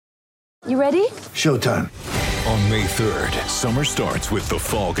You ready? Showtime. On May 3rd, summer starts with The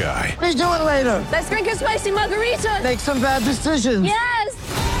Fall Guy. Let's do it later. Let's drink a spicy margarita. Make some bad decisions.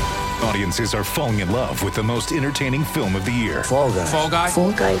 Yes! Audiences are falling in love with the most entertaining film of the year. Fall Guy. Fall Guy?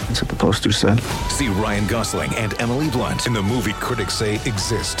 Fall guy. That's what the poster said. See Ryan Gosling and Emily Blunt in the movie critics say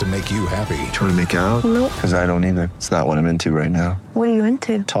exists to make you happy. Trying to make it out? Nope. Because I don't either. It's not what I'm into right now. What are you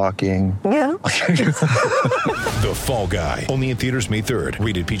into? Talking. Yeah. The Fall Guy. Only in theaters May 3rd.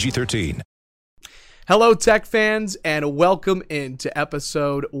 Rated PG-13. Hello, Tech fans, and welcome into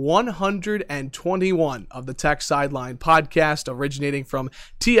episode 121 of the Tech Sideline podcast, originating from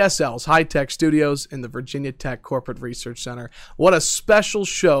TSL's High Tech Studios in the Virginia Tech Corporate Research Center. What a special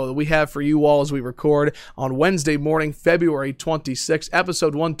show that we have for you all as we record on Wednesday morning, February 26th,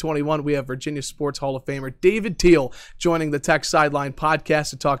 episode 121. We have Virginia Sports Hall of Famer David Teel joining the Tech Sideline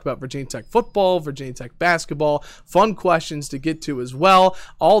podcast to talk about Virginia Tech football, Virginia Tech basketball, fun questions to get to as well.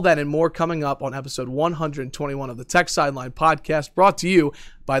 All that and more coming up on episode 121 of the Tech Sideline podcast, brought to you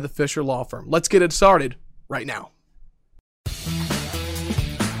by the Fisher Law Firm. Let's get it started right now.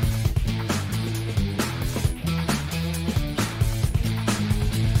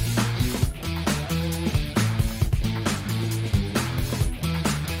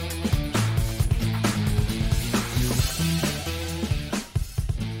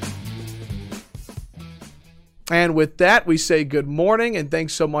 And with that, we say good morning and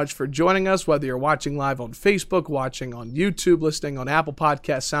thanks so much for joining us, whether you're watching live on Facebook, watching on YouTube, listening on Apple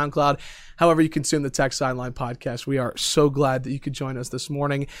Podcasts, SoundCloud, however you consume the Tech Sideline podcast. We are so glad that you could join us this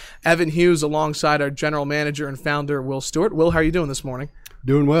morning. Evan Hughes alongside our general manager and founder, Will Stewart. Will, how are you doing this morning?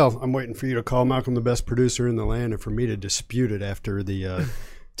 Doing well. I'm waiting for you to call Malcolm the best producer in the land and for me to dispute it after the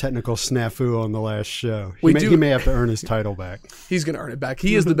technical snafu on the last show. He may have to earn his title back. He's going to earn it back.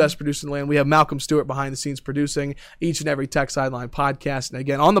 He is the best producer in the land. We have Malcolm Stewart behind the scenes producing each and every Tech Sideline podcast. And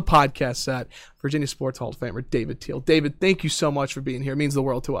again, on the podcast set, Virginia Sports Hall of Famer David Teel. David, thank you so much for being here. It means the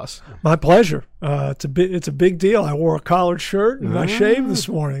world to us. My pleasure. It's a big deal. I wore a collared shirt and I shaved this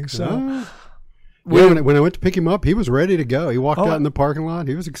morning. So. Yeah, when I went to pick him up, he was ready to go. He walked out in the parking lot.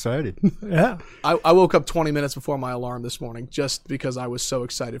 He was excited. Yeah. I woke up 20 minutes before my alarm this morning just because I was so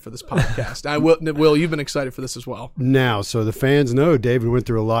excited for this podcast. Will, you've been excited for this as well. Now, so the fans know David went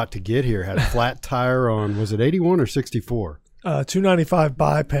through a lot to get here. Had a flat tire on, was it 81 or 64? 295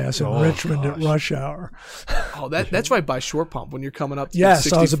 bypass in Richmond at rush hour. Oh, that's right by Short Pump when you're coming up to yes,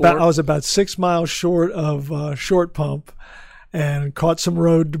 64. I was about 6 miles short of Short Pump and caught some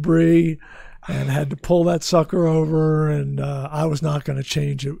road debris. And had to pull that sucker over, and I was not going to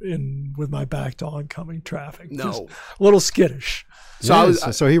change it with my back to oncoming traffic. No, just a little skittish.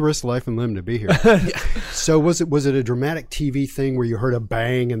 So he risked life and limb to be here. Yeah. So was it a dramatic TV thing where you heard a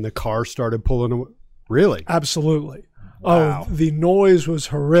bang and the car started pulling away? Really? Absolutely. Wow. Oh, the noise was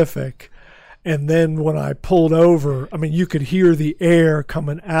horrific. And then when I pulled over, I mean, you could hear the air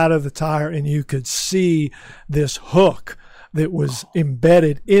coming out of the tire, and you could see this hook that was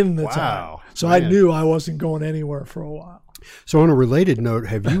embedded in the tire. So man. I knew I wasn't going anywhere for a while. So on a related note,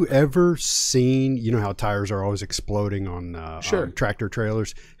 have you ever seen, you know how tires are always exploding on tractor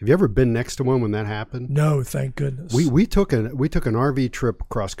trailers? Have you ever been next to one when that happened? No, thank goodness. We took an RV trip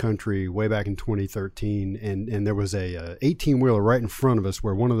cross country way back in 2013, and there was a 18-wheeler right in front of us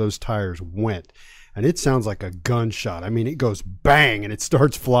where one of those tires went. And it sounds like a gunshot. I mean, it goes bang and it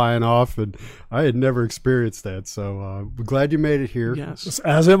starts flying off. And I had never experienced that. So we're glad you made it here. Yes.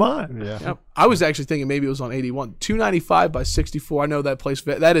 As am I. Yeah. Yep. I was actually thinking maybe it was on 81. 295 by 64. I know that place.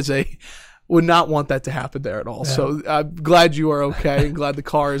 That is would not want that to happen there at all. Yeah. So I'm glad you are okay and glad the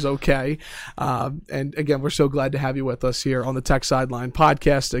car is okay. And again, we're so glad to have you with us here on the Tech Sideline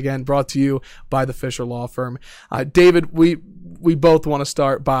podcast, again, brought to you by the Fisher Law Firm. David, we both want to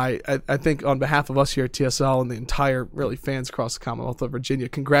start by, I think on behalf of us here at TSL and the entire really fans across the Commonwealth of Virginia,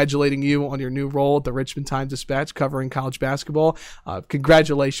 congratulating you on your new role at the Richmond Times-Dispatch covering college basketball.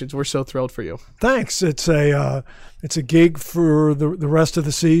 Congratulations. We're so thrilled for you. Thanks. It's a gig for the rest of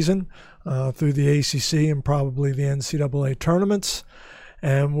the season. Through the ACC and probably the NCAA tournaments,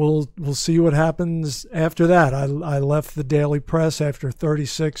 and we'll see what happens after that. I left the Daily Press after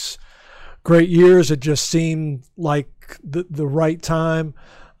 36 great years. It just seemed like the right time.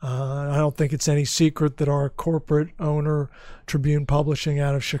 I don't think it's any secret that our corporate owner, Tribune Publishing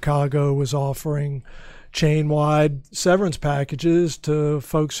out of Chicago, was offering chain-wide severance packages to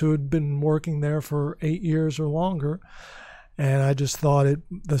folks who had been working there for 8 years or longer. And I just thought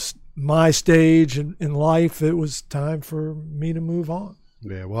my stage in life, it was time for me to move on.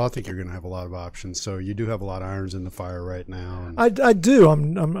 Yeah, well, I think you're going to have a lot of options. So you do have a lot of irons in the fire right now. And I do.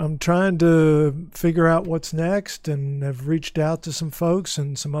 I'm trying to figure out what's next, and have reached out to some folks,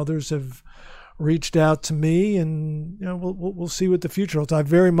 and some others have reached out to me, and we'll see what the future holds. I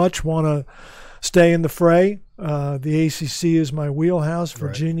very much want to stay in the fray. The ACC is my wheelhouse.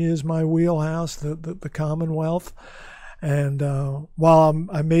 Virginia is my wheelhouse. The Commonwealth. And while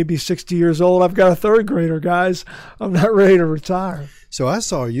I may be 60 years old, I've got a third grader, guys. I'm not ready to retire. So I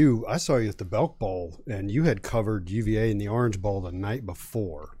saw you at the Belk Bowl, and you had covered UVA in the Orange Bowl the night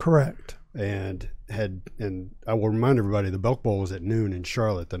before. Correct. And I will remind everybody, the Belk Bowl was at noon in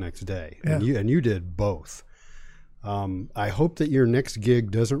Charlotte the next day, and you did both. I hope that your next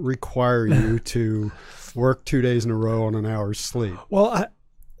gig doesn't require you to work 2 days in a row on an hour's sleep. Well,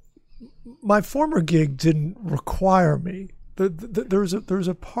 my former gig didn't require me. There's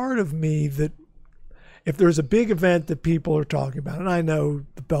a part of me that, if there's a big event that people are talking about, and I know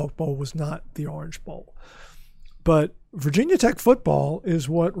the Belk Bowl was not the Orange Bowl, but Virginia Tech football is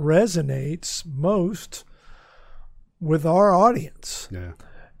what resonates most with our audience. Yeah.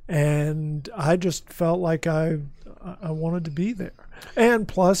 And I just felt like I wanted to be there. And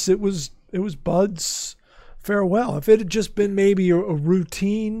plus it was Bud's farewell. If it had just been maybe a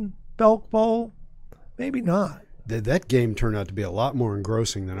routine Belk Bowl, maybe not. That game turned out to be a lot more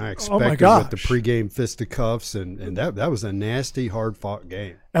engrossing than I expected. Oh my gosh. With the pregame fisticuffs, and that was a nasty, hard-fought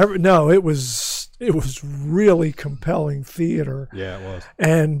game. It was really compelling theater. Yeah, it was.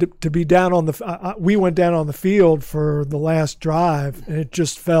 And to be down on we went down on the field for the last drive, and it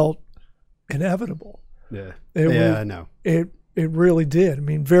just felt inevitable. Yeah, I know. It really did. I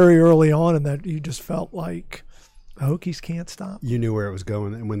mean, very early on in that, you just felt like the Hokies can't stop. You knew where it was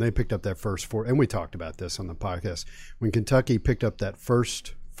going. And when they picked up that first fourth, and we talked about this on the podcast, when Kentucky picked up that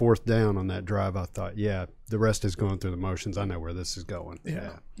first fourth down on that drive, I thought, the rest is going through the motions. I know where this is going.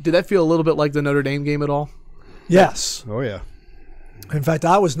 Yeah. Did that feel a little bit like the Notre Dame game at all? Yes. Oh, yeah. In fact,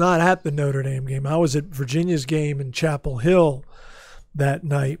 I was not at the Notre Dame game. I was at Virginia's game in Chapel Hill that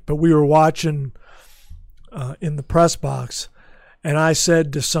night, but we were watching in the press box, and I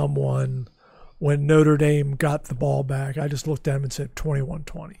said to someone, when Notre Dame got the ball back, I just looked at him and said 21-20.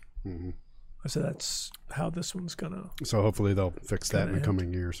 Mm-hmm. I said, that's how this one's going to. So hopefully they'll fix that in the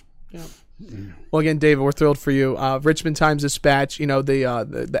coming years. Yeah. Well, again, David, we're thrilled for you. Richmond Times-Dispatch,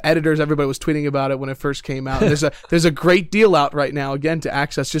 the editors, everybody was tweeting about it when it first came out. There's a great deal out right now, again, to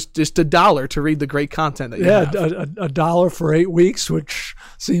access just $1 to read the great content that you have. $1 for 8 weeks, which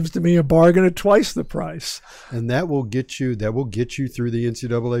seems to me a bargain at twice the price. And that will get you through the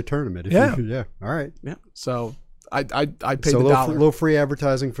NCAA tournament. All right. Yeah. So I paid the $1. A little free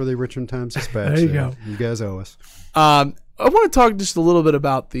advertising for the Richmond Times-Dispatch. There you go. You guys owe us. I want to talk just a little bit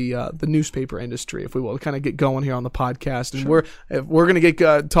about the newspaper industry, if we will, kind of get going here on the podcast. And we're going to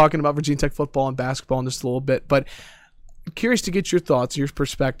get talking about Virginia Tech football and basketball in just a little bit. But curious to get your thoughts, your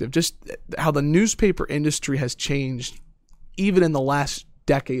perspective, just how the newspaper industry has changed even in the last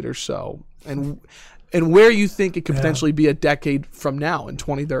decade or so, and where you think it could potentially be a decade from now in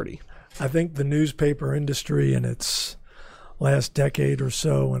 2030. I think the newspaper industry in its last decade or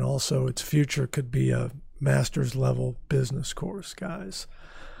so, and also its future, could be a master's level business course, guys.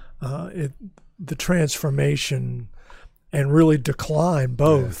 The transformation and really decline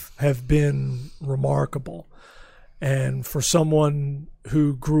both have been remarkable. And for someone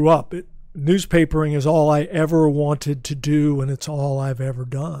who grew up, newspapering is all I ever wanted to do, and it's all I've ever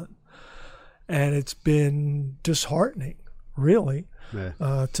done. And it's been disheartening, really,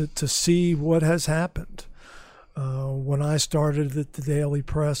 to see what has happened. When I started at the Daily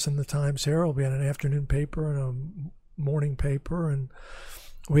Press and the Times Herald, we had an afternoon paper and a morning paper, and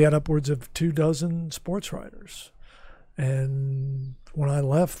we had upwards of 24 sports writers. And when I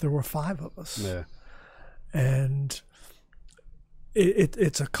left, there were 5 of us. Yeah. And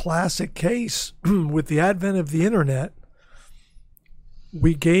it's a classic case. With the advent of the internet,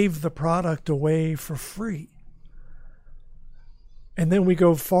 we gave the product away for free. And then we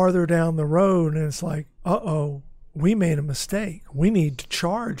go farther down the road, and it's like, we made a mistake. We need to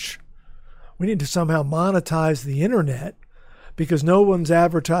charge. We need to somehow monetize the internet, because no one's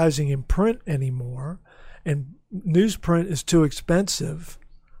advertising in print anymore, and newsprint is too expensive.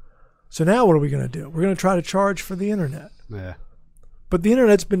 So now what are we going to do? We're going to try to charge for the internet. Yeah. But the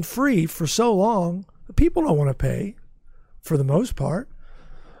internet's been free for so long, people don't want to pay for the most part.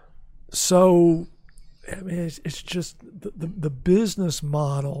 So, I mean, it's just the business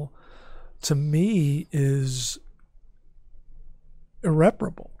model, to me, is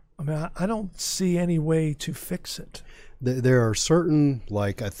irreparable. I mean, I don't see any way to fix it. There are certain,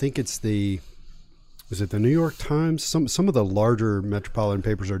 I think it's the Was it the New York Times? Some of the larger metropolitan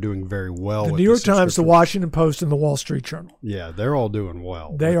papers are doing very well. The with New York Times, the subscription. Washington Post, and the Wall Street Journal. Yeah, they're all doing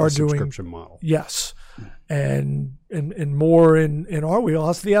well. They with are the doing subscription model. Yes, and more in our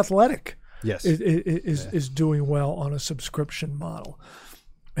wheelhouse. The Athletic, Yes, is doing well on a subscription model,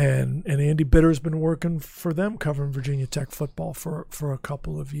 and Andy Bitter's been working for them covering Virginia Tech football for a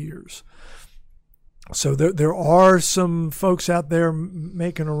couple of years. So there are some folks out there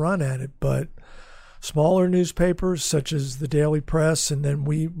making a run at it, but smaller newspapers such as the Daily Press, and then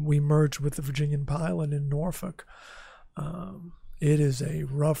we merged with the Virginian Pilot in Norfolk. It is a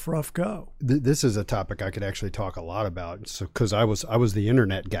rough go. This is a topic I could actually talk a lot about. So because I was the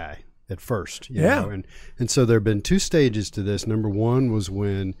internet guy at first, you know, and so there have been two stages to this. Number one was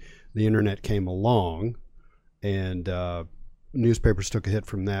when the internet came along, and newspapers took a hit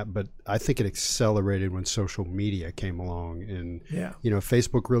from that, but I think it accelerated when social media came along, and you know,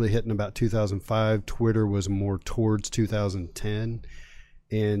 Facebook really hit in about 2005. Twitter was more towards 2010,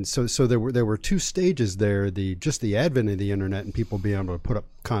 and so there were two stages there: just the advent of the internet and people being able to put up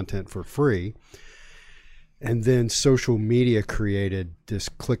content for free, and then social media created this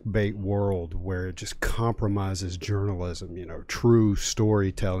clickbait world where it just compromises journalism, you know, true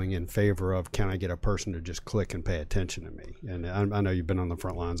storytelling in favor of, can I get a person to just click and pay attention to me? And I know you've been on the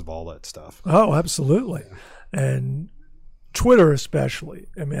front lines of all that stuff. Oh, absolutely. Yeah. And Twitter especially.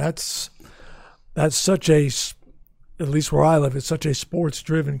 I mean, that's such a, at least where I live, it's such a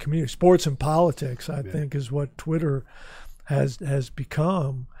sports-driven community. Sports and politics, I think, is what Twitter has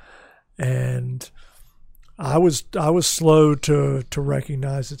become. And I was slow to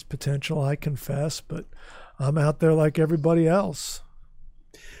recognize its potential, I confess, but I'm out there like everybody else.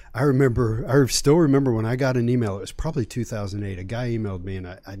 I still remember when I got an email. It was probably 2008. A guy emailed me, and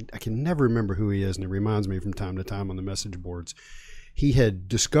I can never remember who he is, and it reminds me from time to time on the message boards. He had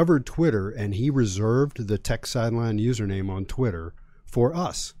discovered Twitter, and he reserved the Tech Sideline username on Twitter for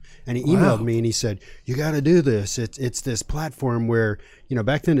us. And he emailed me and he said, you got to do this. It's this platform where, you know,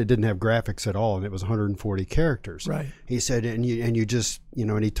 back then it didn't have graphics at all, and it was 140 characters. Right. He said, and you just, you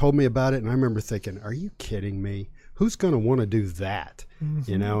know, and he told me about it, and I remember thinking, are you kidding me? Who's going to want to do that? Mm-hmm.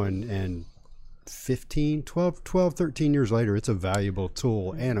 You know, and 13 years later, it's a valuable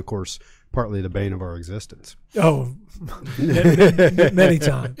tool, and of course, partly the bane of our existence. Oh, many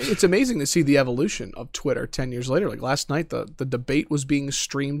times. It's amazing to see the evolution of Twitter 10 years later. Like last night, the debate was being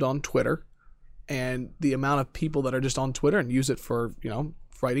streamed on Twitter, and the amount of people that are just on Twitter and use it for, you know,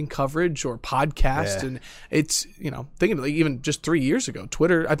 writing coverage or podcasts. And it's, you know, thinking like even just 3 years ago,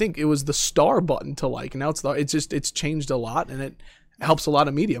 Twitter, I think it was the star button to like, and now it's changed a lot, and it helps a lot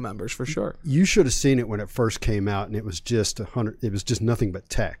of media members for sure. You should have seen it when it first came out, and it was just nothing but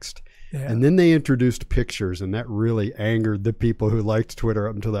text. Yeah. And then they introduced pictures, and that really angered the people who liked Twitter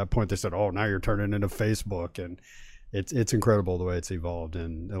up until that point. They said, oh, now you're turning into Facebook. And it's incredible the way it's evolved.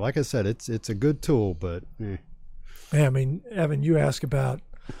 And like I said, it's a good tool, but Yeah, I mean, Evan, you ask about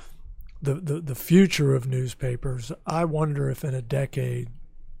the future of newspapers. I wonder if in a decade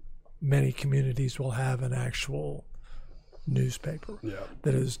many communities will have an actual newspaper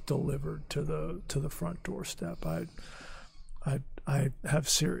that is delivered to the front doorstep. I have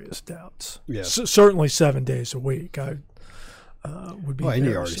serious doubts. Yeah. Certainly 7 days a week. I would be. Well, and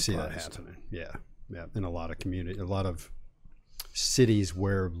you already surprised. see that happening. Yeah, in a lot of cities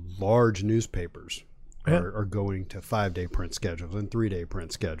where large newspapers are going to 5-day print schedules and 3-day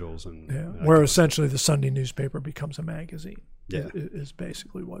print schedules, and where essentially the Sunday newspaper becomes a magazine. Yeah, is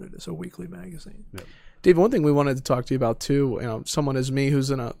basically what it is, a weekly magazine. Yeah. Dave, one thing we wanted to talk to you about too, you know, someone as me who's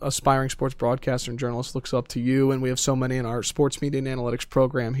an aspiring sports broadcaster and journalist looks up to you, and we have so many in our sports media and analytics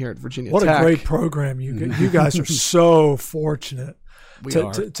program here at Virginia Tech. What a great program you guys are so fortunate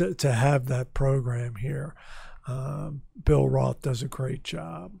to have that program here. Bill Roth does a great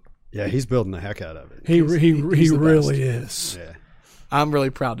job. Yeah, he's building the heck out of it. He really is. Yeah. I'm really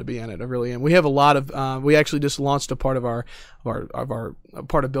proud to be in it. I really am. We have a lot of. We actually just launched a part of our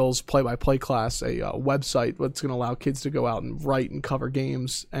part of Bill's play-by-play class, a website that's going to allow kids to go out and write and cover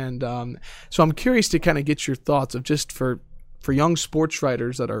games. And so I'm curious to kind of get your thoughts of just for young sports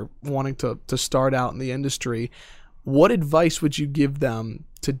writers that are wanting to start out in the industry. What advice would you give them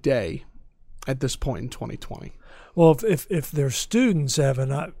today at this point in 2020? Well, if they're students,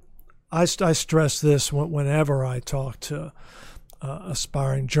 Evan, I stress this whenever I talk to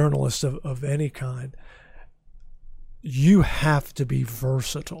aspiring journalists of any kind. You have to be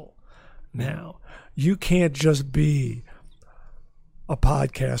versatile now. You can't just be a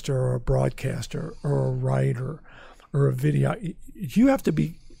podcaster or a broadcaster or a writer or a video. You don't have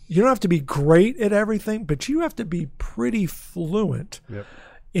to be great at everything, but you have to be pretty fluent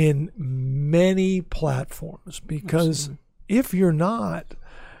in many platforms, because if you're not,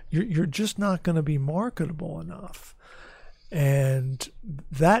 you're just not going to be marketable enough. And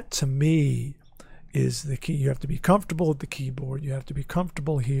that, to me, is the key. You have to be comfortable at the keyboard. You have to be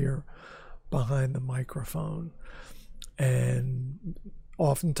comfortable here behind the microphone, and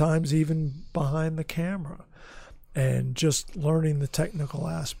oftentimes even behind the camera, and just learning the technical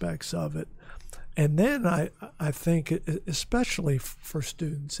aspects of it. And then I think, especially for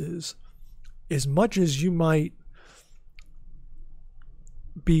students, is as much as you might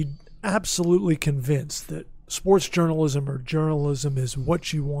be absolutely convinced that sports journalism or journalism is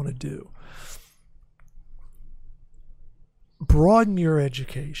what you want to do, broaden your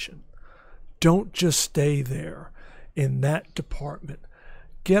education. Don't just stay there in that department.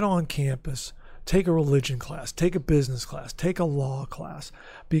 Get on campus, take a religion class, take a business class, take a law class,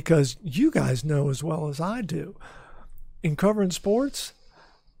 because you guys know as well as I do, in covering sports,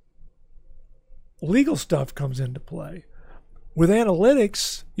 legal stuff comes into play. With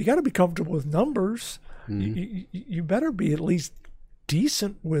analytics, you got to be comfortable with numbers. You better be at least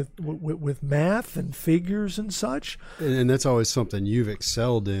decent with math and figures and such. And that's always something you've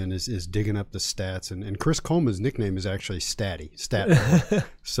excelled in, is digging up the stats. And Chris Coleman's nickname is actually Statty, Stat.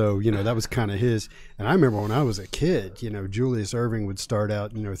 So, that was kind of his. And I remember when I was a kid, Julius Erving would start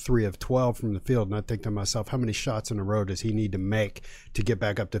out, 3 of 12 from the field. And I'd think to myself, how many shots in a row does he need to make to get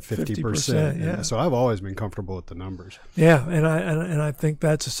back up to 50%? Yeah. And so I've always been comfortable with the numbers. Yeah, and I think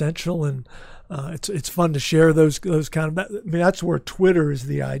that's essential. And it's fun to share those kind of. I mean, that's where Twitter is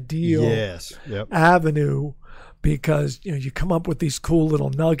the ideal avenue, because you come up with these cool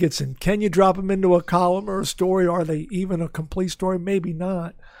little nuggets, and can you drop them into a column or a story? Are they even a complete story? Maybe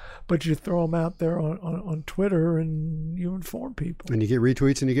not, but you throw them out there on Twitter and you inform people. And you get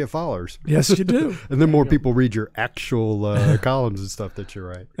retweets and you get followers. Yes, you do. And then more people read your actual columns and stuff that you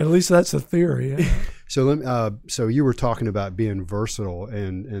write. At least that's the theory. Yeah. So you were talking about being versatile,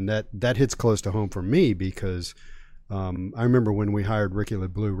 and that hits close to home for me, because I remember when we hired Ricky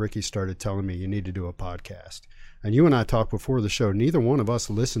LeBlue, Ricky started telling me, you need to do a podcast. And you and I talked before the show. Neither one of us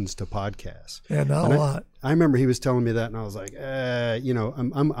listens to podcasts. Yeah, not a lot. I remember he was telling me that, and I was like,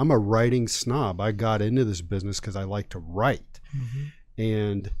 I'm a writing snob. I got into this business because I like to write.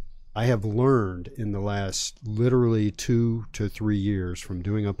 And I have learned in the last literally 2 to 3 years from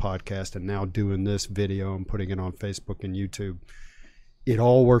doing a podcast and now doing this video and putting it on Facebook and YouTube, it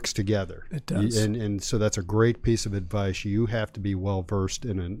all works together. It does. And so that's a great piece of advice. You have to be well versed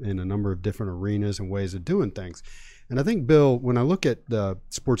in a number of different arenas and ways of doing things. And I think Bill, when I look at the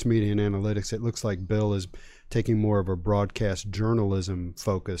sports media and analytics, it looks like Bill is taking more of a broadcast journalism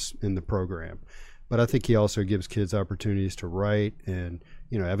focus in the program. But I think he also gives kids opportunities to write, and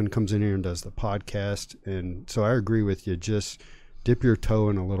Evan comes in here and does the podcast. And so I agree with you. Just dip your toe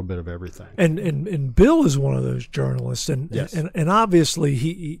in a little bit of everything. And Bill is one of those journalists, and yes. and obviously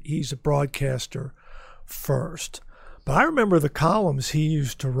he's a broadcaster first. But I remember the columns he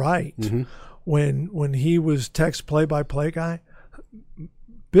used to write when he was text play-by-play guy.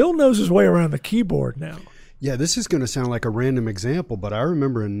 Bill knows his way around the keyboard now. Yeah, this is going to sound like a random example, but I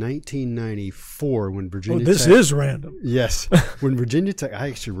remember in 1994 when Virginia Tech... this is random. Yes. When Virginia Tech... I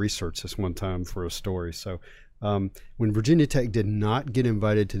actually researched this one time for a story. So when Virginia Tech did not get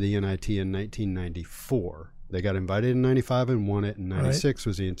invited to the NIT in 1994, they got invited in 95 and won it, and 96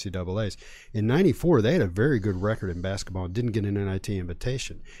 was the NCAA's. In 94, they had a very good record in basketball and didn't get an NIT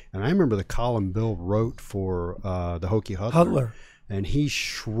invitation. And I remember the column Bill wrote for the Hokie Hustler. And he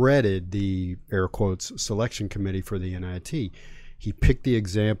shredded the, air quotes, selection committee for the NIT. He picked the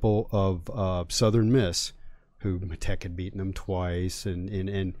example of Southern Miss, who Tech had beaten them twice, and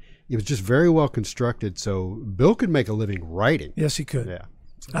it was just very well constructed. So Bill could make a living writing. Yes, he could. Yeah,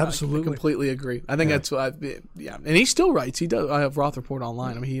 absolutely. I completely agree. I think that's and he still writes. He does. I have Roth Report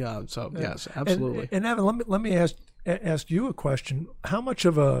online. I mean, yes, absolutely. And Evan, let me ask you a question. How much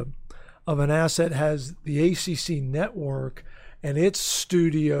of an asset has the ACC network and its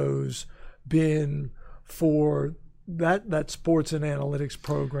studios been for that sports and analytics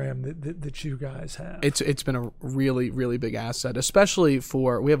program that you guys have? It's been a really, really big asset, especially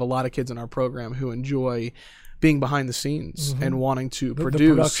we have a lot of kids in our program who enjoy being behind the scenes and wanting to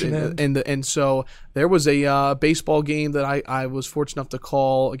produce. And so there was a baseball game that I was fortunate enough to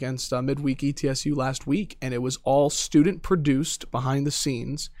call against Midweek ETSU last week, and it was all student produced behind the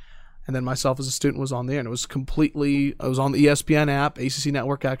scenes. And then myself as a student was on there, and it was on the ESPN app, ACC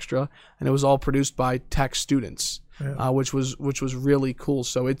Network Extra, and it was all produced by Tech students, which was really cool.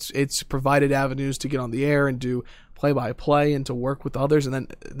 So it's provided avenues to get on the air and do play-by-play and to work with others, and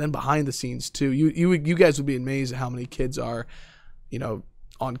then behind the scenes too. You guys would be amazed at how many kids are,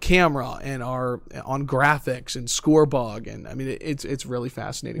 on camera and are on graphics and Scorebug, and I mean it's really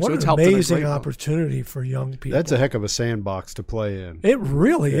fascinating. What so it's an helped in a amazing great way. opportunity for young people. That's a heck of a sandbox to play in. It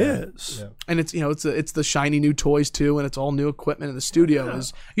really is. Yeah. And it's it's the shiny new toys too, and it's all new equipment in the studio.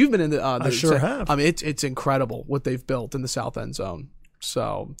 You've been in the I sure have. I mean it's incredible what they've built in the South End Zone.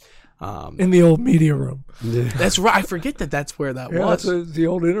 So. In the old media room. That's right. I forget that's where that Yeah, was. that's the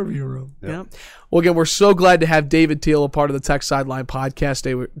old interview room. Yeah. Well, again, we're so glad to have David Teal a part of the Tech Sideline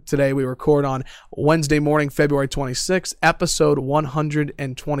podcast today. We record on Wednesday morning, February 26th, episode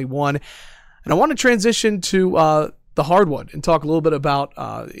 121. And I want to transition to the hardwood and talk a little bit about,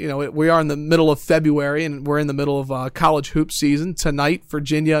 we are in the middle of February and we're in the middle of college hoop season. Tonight,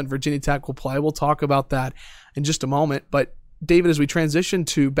 Virginia and Virginia Tech will play. We'll talk about that in just a moment. But David, as we transition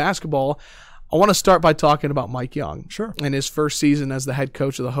to basketball, I want to start by talking about Mike Young. Sure. And his first season as the head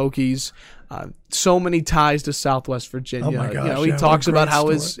coach of the Hokies. So many ties to Southwest Virginia. Oh my gosh, he talks what a about great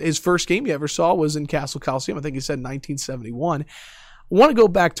how story. his first game he ever saw was in Castle Coliseum. I think he said 1971. I want to go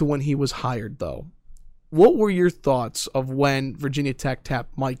back to when he was hired, though. What were your thoughts of when Virginia Tech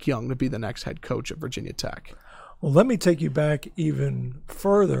tapped Mike Young to be the next head coach at Virginia Tech? Well, let me take you back even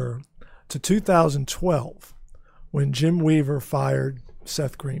further to 2012 when Jim Weaver fired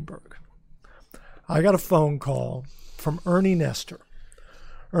Seth Greenberg. I got a phone call from Ernie Nestor.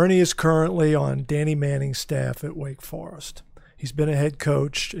 Ernie is currently on Danny Manning's staff at Wake Forest. He's been a head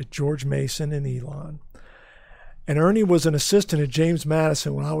coach at George Mason and Elon. And Ernie was an assistant at James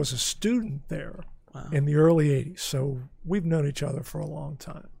Madison when I was a student there in the early 80s. So we've known each other for a long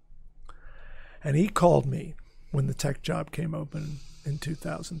time. And he called me when the Tech job came open in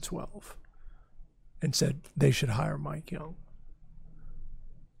 2012 and said they should hire Mike Young.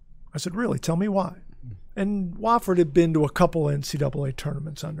 I said, really? Tell me why. And Wofford had been to a couple NCAA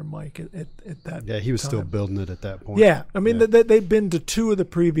tournaments under Mike at that Yeah, he was time. still building it at that point. Yeah, I mean, they'd been to two of the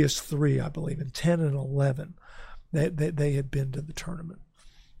previous three, I believe, in 10 and 11. They had been to the tournament.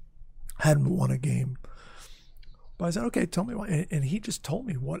 Hadn't won a game. But I said, okay, tell me why. And he just told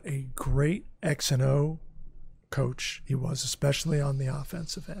me what a great X&O coach he was, especially on the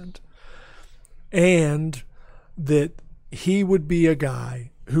offensive end. And that he would be a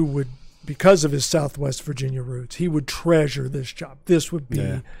guy who would, because of his Southwest Virginia roots, he would treasure this job. This would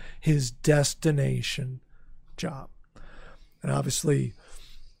be his destination job. And obviously,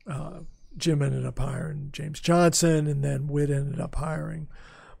 Jim ended up hiring James Johnson, and then Witt ended up hiring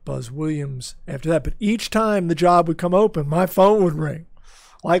Buzz Williams after that. But each time the job would come open, my phone would ring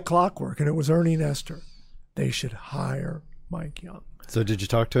like clockwork, and it was Ernie Nestor. They should hire Mike Young. So did you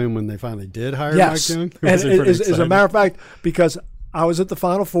talk to him when they finally did hire Yes. Mike Young? And Was he pretty as a excited? matter of fact, because I was at the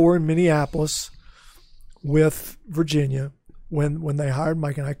Final Four in Minneapolis with Virginia when they hired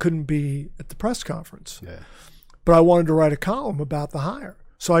Mike, and I couldn't be at the press conference. Yeah. But I wanted to write a column about the hire.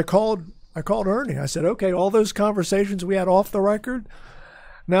 So I called Ernie. I said, okay, all those conversations we had off the record,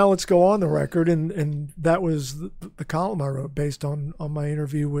 now let's go on the record. And that was the column I wrote based on my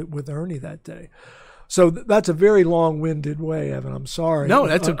interview with Ernie that day. So that's a very long-winded way, Evan. I'm sorry. No,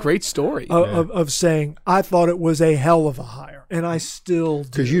 that's a great story. Of saying I thought it was a hell of a hire, and I still do.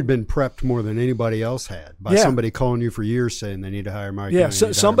 Because you'd been prepped more than anybody else had by somebody calling you for years saying they need to hire Mike Young. Yeah,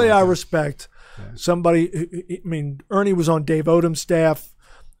 so, somebody I respect. Somebody, I mean, Ernie was on Dave Odom's staff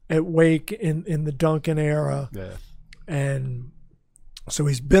at Wake in the Duncan era. Yeah. And so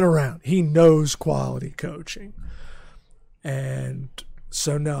he's been around. He knows quality coaching. And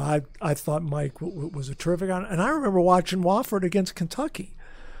so, no, I thought Mike was a terrific guy. And I remember watching Wofford against Kentucky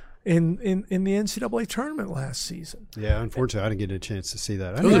in the NCAA tournament last season. Yeah, unfortunately, I didn't get a chance to see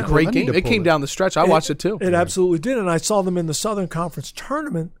that. It was a great game. It came down the stretch. I watched it too. It absolutely did. And I saw them in the Southern Conference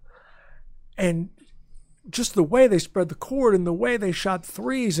tournament. And just the way they spread the court and the way they shot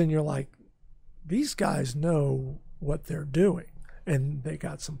threes, and you're like, these guys know what they're doing. And they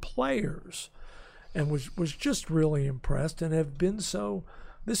got some players. And was just really impressed and have been so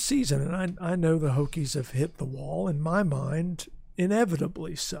this season. And I know the Hokies have hit the wall, in my mind,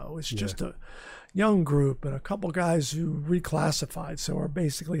 inevitably so. It's just a young group and a couple guys who reclassified, so are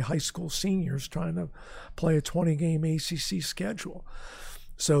basically high school seniors trying to play a 20-game ACC schedule.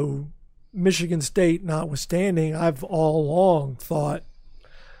 So Michigan State notwithstanding, I've all along thought,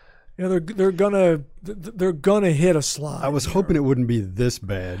 you know, they're gonna hit a slide. I was here. hoping it wouldn't be this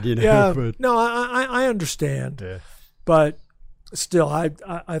bad, you know. Yeah, But no, I understand, but still,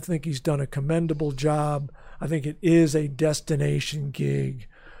 I think he's done a commendable job. I think it is a destination gig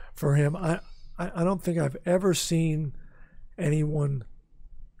for him. I don't think I've ever seen anyone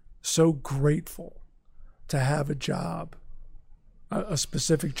so grateful to have a job a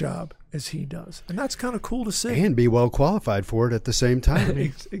specific job as he does, and that's kind of cool to see. And be well qualified for it at the same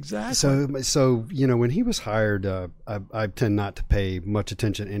time. Exactly. So when he was hired, I tend not to pay much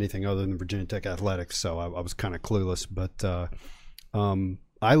attention to anything other than Virginia Tech athletics, so I was kind of clueless. But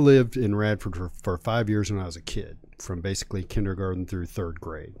I lived in Radford for 5 years when I was a kid, from basically kindergarten through third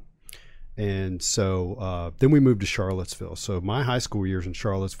grade. And so then we moved to Charlottesville. So my high school years in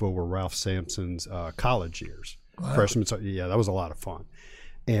Charlottesville were Ralph Sampson's college years. Wow. Freshman, yeah, that was a lot of fun.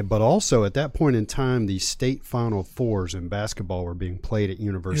 But also at that point in time, the state Final Fours in basketball were being played at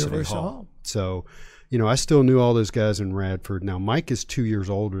University Hall. So, I still knew all those guys in Radford. Now, Mike is 2 years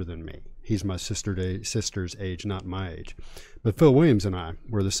older than me. He's my sister's age, not my age. But Phil Williams and I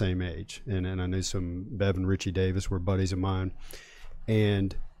were the same age. And I knew Bev and Richie Davis were buddies of mine.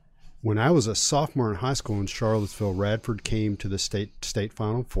 And when I was a sophomore in high school in Charlottesville, Radford came to the state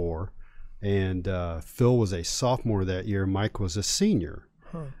Final Four. And Phil was a sophomore that year. Mike was a senior.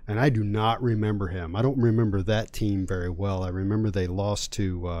 Huh. And I do not remember him. I don't remember that team very well. I remember they lost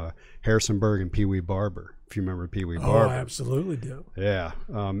to Harrisonburg and Pee Wee Barber, if you remember Pee Wee Barber. I absolutely do. Yeah.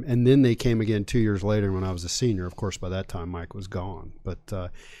 And then they came again 2 years later when I was a senior. Of course, by that time, Mike was gone.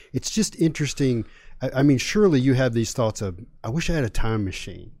 But it's just interesting. I mean, surely you have these thoughts of, I wish I had a time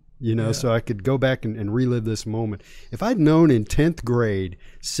machine. So I could go back and relive this moment. If I'd known in 10th grade,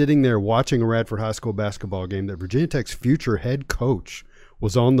 sitting there watching a Radford High School basketball game, that Virginia Tech's future head coach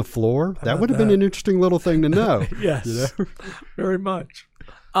was on the floor, that would have been an interesting little thing to know. Yes, very much.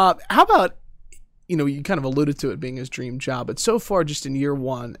 How about, you kind of alluded to it being his dream job, but so far just in year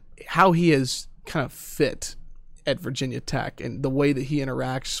one, how he has kind of fit at Virginia Tech and the way that he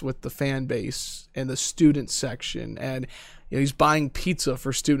interacts with the fan base and the student section, and he's buying pizza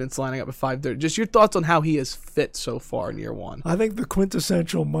for students lining up at 5:30. Just your thoughts on how he has fit so far in year one. I think the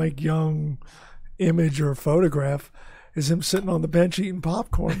quintessential Mike Young image or photograph is him sitting on the bench eating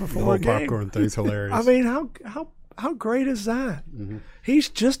popcorn before a game. Popcorn thing's hilarious. I mean, how great is that? Mm-hmm. He's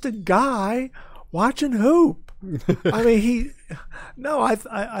just a guy watching hoop. I mean,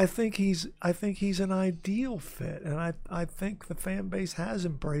 I think he's an ideal fit, and I think the fan base has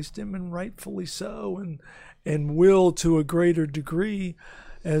embraced him, and rightfully so, and will to a greater degree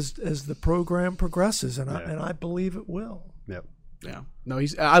as the program progresses, and I believe it will. Yep. Yeah. No,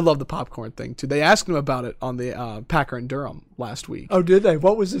 I love the popcorn thing too. They asked him about it on the Packer and Durham last week. Oh, did they?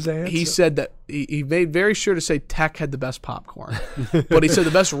 What was his answer? He said that he made very sure to say Tech had the best popcorn, but he said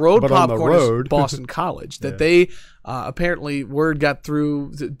the best road popcorn is Boston College. That they apparently word got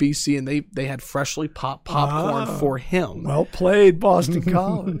through to BC, and they had freshly popped popcorn for him. Well played, Boston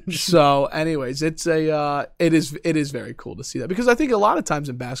College. So, anyways, it is very cool to see that, because I think a lot of times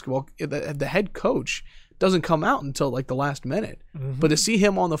in basketball, the head coach doesn't come out until like the last minute. Mm-hmm. But to see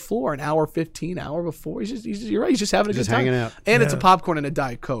him on the floor an hour 15 before, you're right, he's just having a good time. Hanging out. And it's a popcorn and a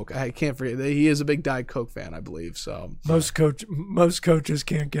Diet Coke. I can't forget that he is a big Diet Coke fan, I believe. So most coaches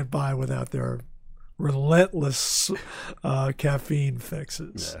can't get by without their relentless caffeine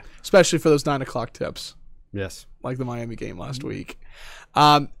fixes. Yeah. Especially for those 9 o'clock tips. Yes. Like the Miami game last week.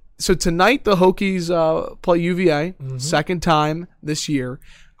 So tonight the Hokies play UVA, second time this year.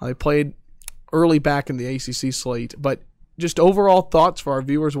 They played early back in the ACC slate, but just overall thoughts for our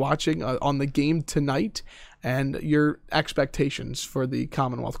viewers watching on the game tonight and your expectations for the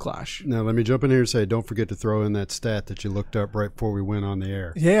Commonwealth Clash. Now, let me jump in here and say, don't forget to throw in that stat that you looked up right before we went on the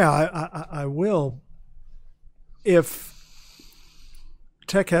air. Yeah, I will. If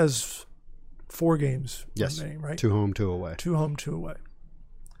Tech has 4 games remaining, right? 2 home, 2 away. 2 home, 2 away.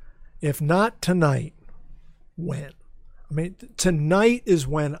 If not tonight, when? I mean, tonight is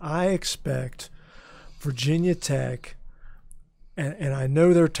when I expect Virginia Tech, and I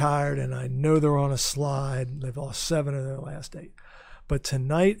know they're tired, and I know they're on a slide. They've lost 7 of their last 8. But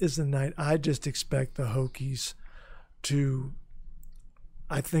tonight is the night I just expect the Hokies to,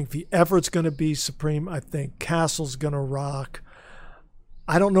 I think the effort's going to be supreme. I think Castle's going to rock.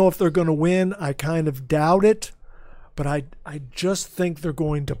 I don't know if they're going to win. I kind of doubt it, but I just think they're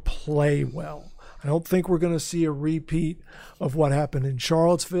going to play well. I don't think we're going to see a repeat of what happened in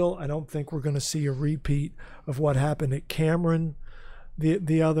Charlottesville. I don't think we're going to see a repeat of what happened at Cameron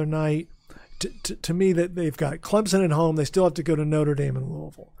the other night. To me, that they've got Clemson at home. They still have to go to Notre Dame and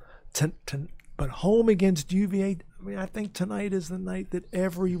Louisville. But home against UVA, I mean, I think tonight is the night that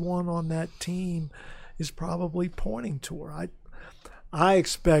everyone on that team is probably pointing toward. I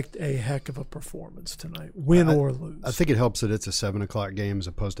expect a heck of a performance tonight, win or lose. I think it helps that it's a 7 o'clock game as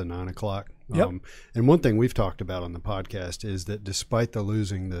opposed to 9 o'clock. Yep. And one thing we've talked about on the podcast is that despite the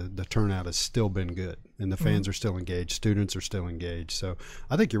losing, the turnout has still been good, and the fans are still engaged. Students are still engaged. So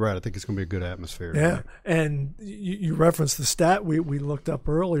I think you're right. I think it's going to be a good atmosphere. Yeah, tonight. and you referenced the stat we looked up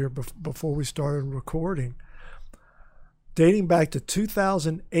earlier before we started recording. Dating back to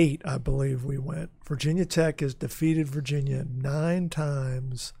 2008, I believe we went, Virginia Tech has defeated Virginia 9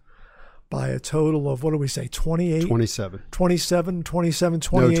 times by a total of, what do we say, 28? 27. 27, 28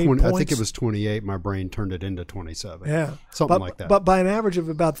 points. points. I think it was 28. My brain turned it into 27. Yeah. Something like that. But by an average of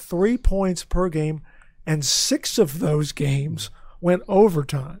about 3 points per game, and 6 of those games went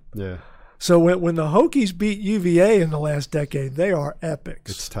overtime. Yeah. So when the Hokies beat UVA in the last decade, they are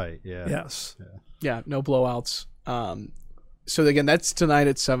epics. It's tight, yeah. Yes. Yeah, no blowouts. So again, that's tonight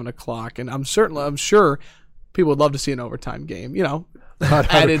at 7 o'clock, and I'm sure people would love to see an overtime game. You know, I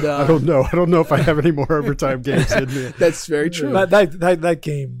don't know. I don't know if I have any more overtime games in me. That's very true. That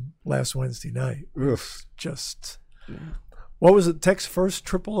game last Wednesday night was just what was it? Tech's first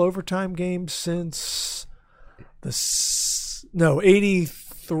triple overtime game since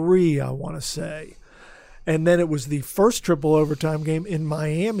 83, I want to say. And then it was the first triple overtime game in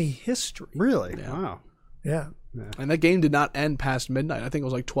Miami history. Really? Yeah. Wow. Yeah. And that game did not end past midnight. I think it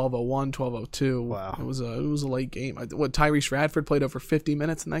was like 12:01, 12:02. Wow. It was a late game. Tyrese Radford played over 50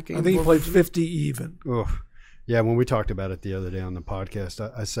 minutes in that game? I think he played 50 even. Ugh. Yeah, when we talked about it the other day on the podcast,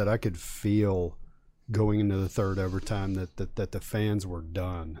 I said I could feel going into the third overtime that the fans were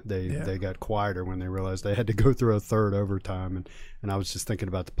done. They got quieter when they realized they had to go through a third overtime, and I was just thinking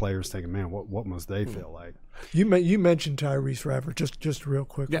about the players, thinking, man, what must they feel like? You mentioned Tyrese Radford just real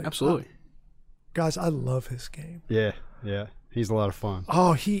quickly. Yeah, absolutely. Guys, I love his game. Yeah, he's a lot of fun.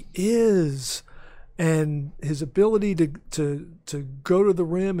 Oh, he is. And his ability to go to the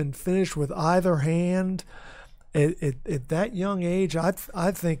rim and finish with either hand at that young age, I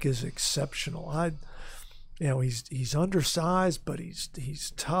think is exceptional. He's undersized, but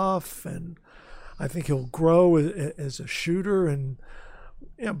he's tough, and I think he'll grow as a shooter. And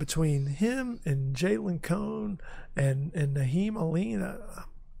between him and Jalen Cone and Naheem Aline,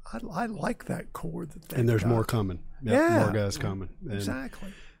 I like that core. And there's more coming. More guys coming.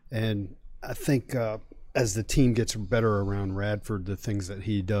 Exactly. And I think as the team gets better around Radford, the things that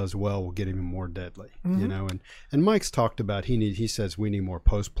he does well will get even more deadly. Mm-hmm. And Mike's talked about he says we need more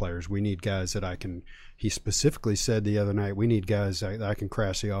post players. We need guys that he specifically said the other night, we need guys that I can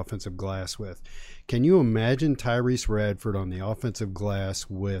crash the offensive glass with. Can you imagine Tyrese Radford on the offensive glass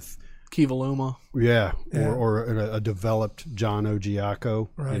with Kivaluma? Yeah. Or a developed John Ogiaco.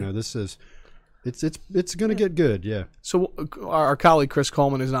 Right. This is it's going to get good. Yeah. So our colleague Chris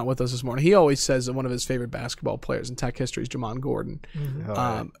Coleman is not with us this morning. He always says that one of his favorite basketball players in Tech history is Jamon Gordon.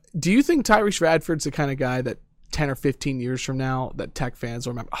 Mm-hmm. Do you think Tyrese Radford's the kind of guy that 10 or 15 years from now that Tech fans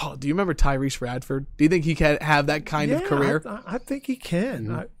will remember? Oh, do you remember Tyrese Radford? Do you think he can have that kind of career? I think he can.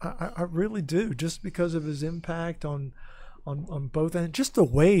 Mm-hmm. I really do, just because of his impact on both ends, just the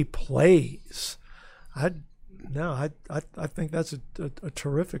way he plays. I think that's a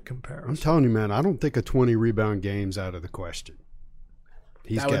terrific comparison. I'm telling you, man, I don't think a 20 rebound game's out of the question.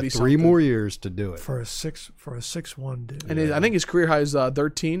 He's got 3 something. more years to do it. For a 6'1" dude. And I think his career high is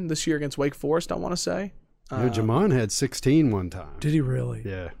 13 this year against Wake Forest, I want to say. Jamon had 16 one time. Did he really?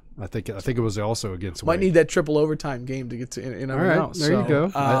 Yeah. I think it was also against Might Wake. need that triple overtime game to get to. All right, there you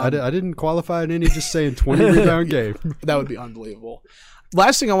go. I didn't qualify it any, just saying 20 rebound game. That would be unbelievable.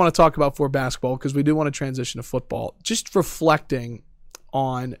 Last thing I want to talk about for basketball, because we do want to transition to football, just reflecting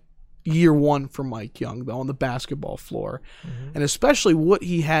on year one for Mike Young, though, on the basketball floor, and especially what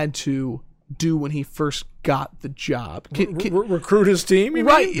he had to do when he first got the job. Recruit his team, you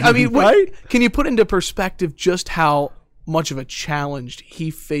right? mean? I mean, right? Can you put into perspective just how much of a challenge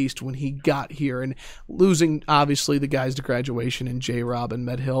he faced when he got here, and losing obviously the guys to graduation and J-Rob and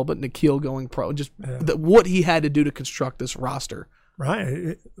Medhill, but Nikhil going pro, just what he had to do to construct this roster.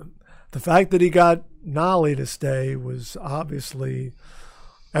 Right. The fact that he got Nolly to stay was obviously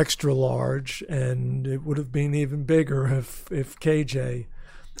extra large, and it would have been even bigger if KJ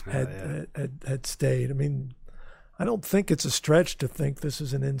had stayed. I mean, I don't think it's a stretch to think this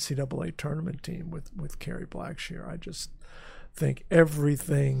is an NCAA tournament team with Kerry Blackshear. I just think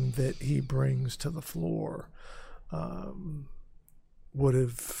everything that he brings to the floor would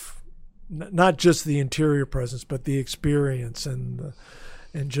have, not just the interior presence, but the experience and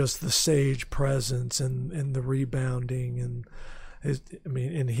just the sage presence and the rebounding and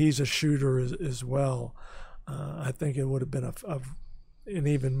and he's a shooter as well. I think it would have been an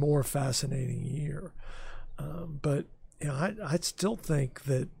even more fascinating year. But I still think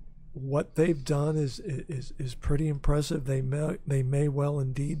that what they've done is pretty impressive. They may well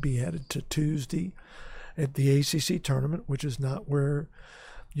indeed be headed to Tuesday at the ACC tournament, which is not where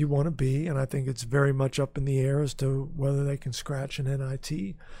you want to be, and I think it's very much up in the air as to whether they can scratch an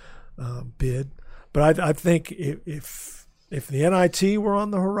NIT bid. But I think if the NIT were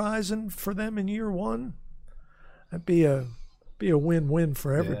on the horizon for them in year one, that'd be a win-win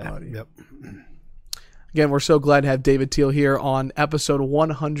for everybody. Yeah. Yep. Again, we're so glad to have David Teel here on episode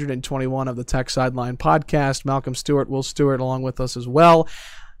 121 of the Tech Sideline podcast. Malcolm Stewart, Will Stewart, along with us as well.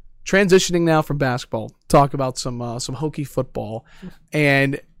 Transitioning now from basketball, talk about some Hokie football,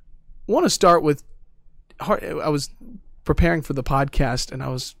 and want to start with. I was preparing for the podcast, and I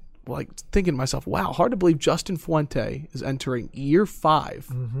was thinking to myself, "Wow, hard to believe Justin Fuente is entering year 5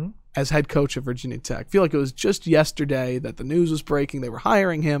 as head coach of Virginia Tech." I feel like it was just yesterday that the news was breaking; they were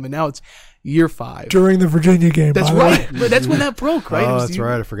hiring him, and now it's year 5 during the Virginia game. That's right. But that's when that broke, right? Oh, that's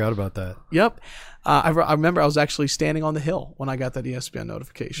right. I forgot about that. Yep. I remember I was actually standing on the hill when I got that ESPN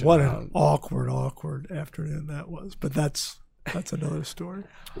notification. What an awkward afternoon that was. But that's another story.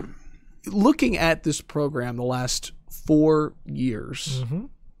 Looking at this program the last 4 years,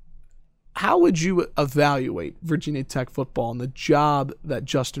 how would you evaluate Virginia Tech football and the job that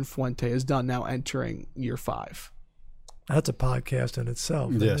Justin Fuente has done now entering year 5? That's a podcast in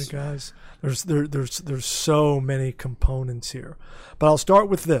itself, isn't Yes. it, guys? There's so many components here. But I'll start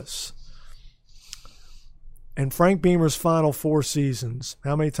with this. In Frank Beamer's final 4 seasons,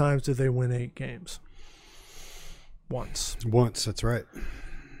 how many times did they win 8 games? Once. That's right.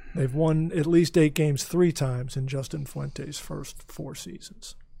 They've won at least 8 games 3 times in Justin Fuente's first 4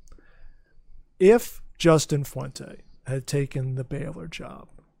 seasons. If Justin Fuente had taken the Baylor job,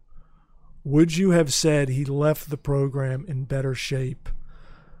 would you have said he left the program in better shape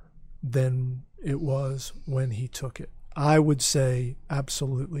than it was when he took it? I would say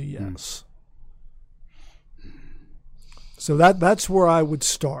absolutely yes. So that's where I would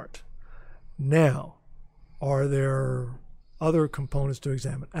start. Now, are there other components to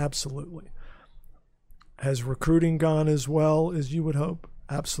examine? Absolutely. Has recruiting gone as well as you would hope?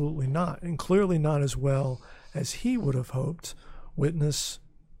 Absolutely not. And clearly not as well as he would have hoped. Witness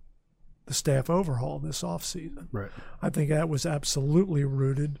the staff overhaul this offseason. Right. I think that was absolutely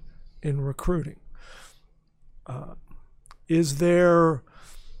rooted in recruiting. Is there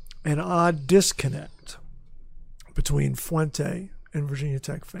an odd disconnect between Fuente and Virginia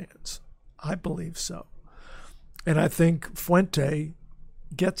Tech fans? I believe so. And I think Fuente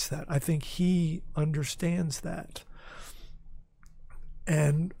gets that. I think he understands that.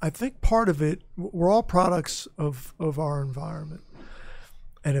 And I think part of it, we're all products of our environment.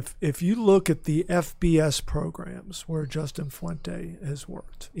 And if you look at the FBS programs where Justin Fuente has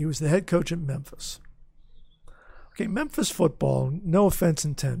worked, he was the head coach at Memphis. Okay, Memphis football, no offense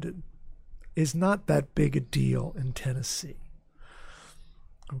intended, is not that big a deal in Tennessee.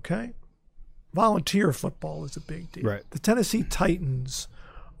 Okay? Volunteer football is a big deal. Right. The Tennessee Titans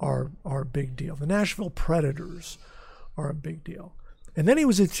are a big deal. The Nashville Predators are a big deal. And then he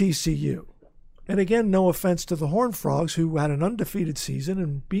was at TCU. And again, no offense to the Horned Frogs, who had an undefeated season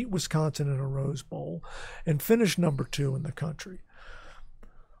and beat Wisconsin in a Rose Bowl and finished number 2 in the country.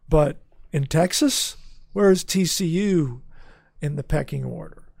 But in Texas, where is TCU in the pecking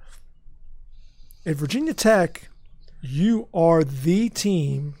order? At Virginia Tech, you are the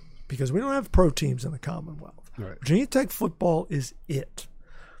team, because we don't have pro teams in the Commonwealth. Right. Virginia Tech football is it.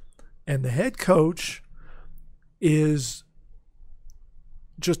 And the head coach is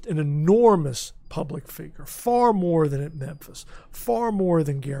just an enormous public figure, far more than at Memphis, far more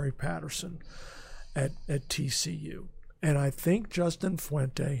than Gary Patterson at TCU. And I think Justin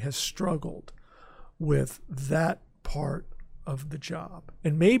Fuente has struggled with that part of the job.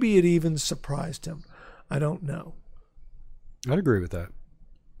 And maybe it even surprised him. I don't know. I'd agree with that.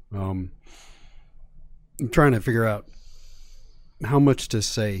 I'm trying to figure out how much to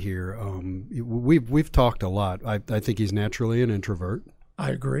say here. We've talked a lot. I think he's naturally an introvert. I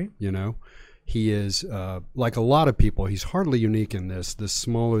agree. You know, he is like a lot of people. He's hardly unique in this. The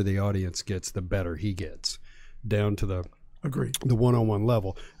smaller the audience gets, the better he gets, down to the one-on-one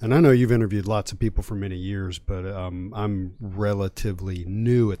level. And I know you've interviewed lots of people for many years, but I'm relatively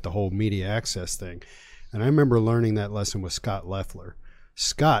new at the whole media access thing. And I remember learning that lesson with Scott Loeffler.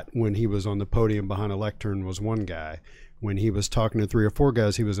 Scott, when he was on the podium behind a lectern, was one guy. When he was talking to 3 or 4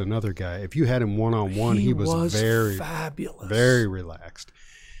 guys, he was another guy. If you had him one-on-one, he was very fabulous, very relaxed.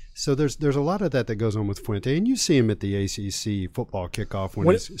 So there's a lot of that goes on with Fuente, and you see him at the ACC football kickoff when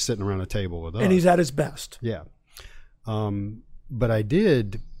he's sitting around a table with us. And he's at his best. Yeah. But I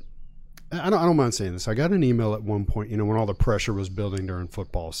did I don't mind saying this. I got an email at one point, when all the pressure was building during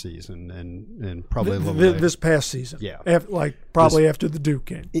football season, and probably a little later. This past season, yeah, after the Duke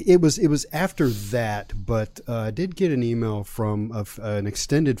game. It was after that, but I did get an email from an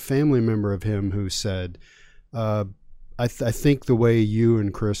extended family member of him who said, I think the way you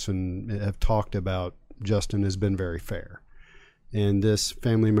and Chris have talked about Justin has been very fair. And this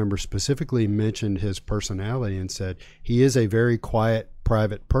family member specifically mentioned his personality and said he is a very quiet,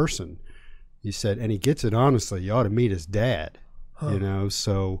 private person. He said, and he gets it honestly. You ought to meet his dad,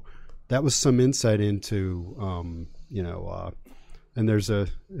 So that was some insight into, and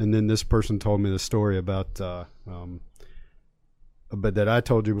then this person told me the story about, but that I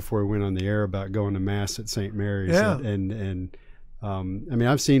told you before we went on the air about going to Mass at St. Mary's. Yeah.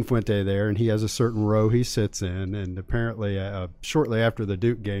 I've seen Fuente there, and he has a certain row he sits in. And apparently, shortly after the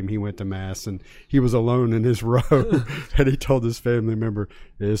Duke game, he went to Mass, and he was alone in his row. And he told his family member,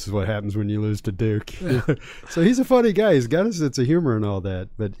 "This is what happens when you lose to Duke." Yeah. So he's a funny guy. He's got a sense of humor and all that.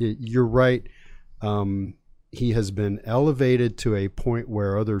 But you're right. He has been elevated to a point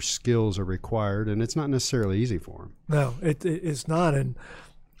where other skills are required, and it's not necessarily easy for him. No, it's not. And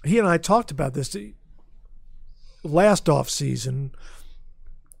he and I talked about this. Last off season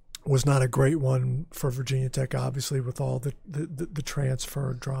was not a great one for Virginia Tech, obviously, with all the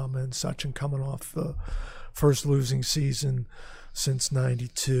transfer drama and such, and coming off the first losing season since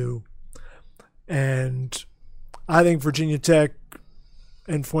 '92. And I think Virginia Tech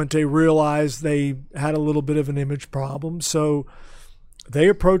and Fuente realized they had a little bit of an image problem, so they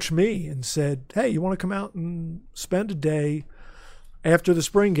approached me and said, "Hey, you want to come out and spend a day after the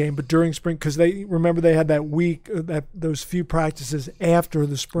spring game, but during spring," because they had that week, those few practices after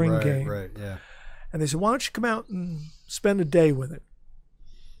the spring game. Right, yeah. And they said, "Why don't you come out and spend a day with it?"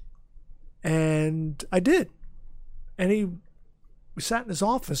 And I did. And we sat in his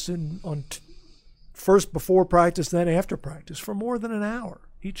office first before practice, then after practice for more than an hour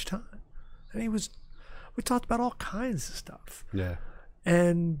each time. And we talked about all kinds of stuff. Yeah.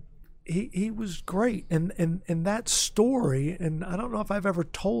 And he was great. And that story, and I don't know if I've ever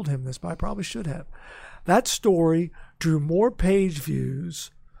told him this, but I probably should have. That story drew more page views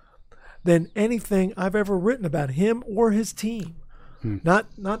than anything I've ever written about him or his team. Not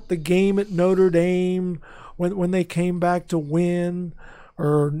the game at Notre Dame when they came back to win,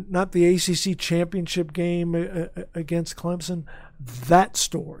 or not the ACC championship game against Clemson. That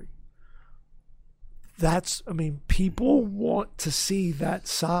story. People want to see that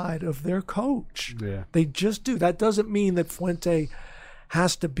side of their coach. Yeah. They just do. That doesn't mean that Fuente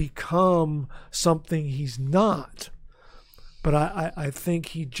has to become something he's not. But I think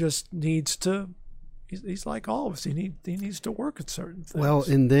he just needs to. He's like all of us. He needs to work at certain things. Well,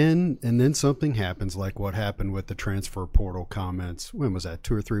 and then something happens, like what happened with the transfer portal comments. When was that?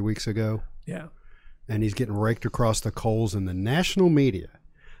 2 or 3 weeks ago? Yeah. And he's getting raked across the coals in the national media.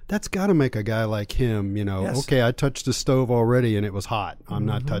 That's got to make a guy like him, Yes. Okay, I touched the stove already and it was hot. I'm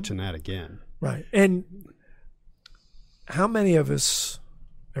not touching that again. Right. And how many of us,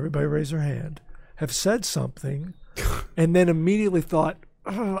 everybody raise their hand, have said something and then immediately thought,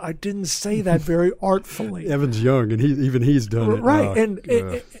 "Oh, I didn't say that very artfully." Evan's young, and he's done it. Right.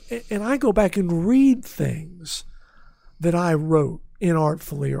 And I go back and read things that I wrote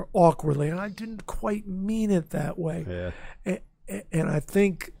inartfully or awkwardly, and I didn't quite mean it that way. Yeah. And I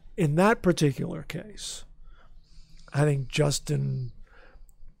think in that particular case, I think Justin,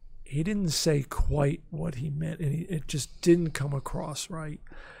 he didn't say quite what he meant, and it just didn't come across right.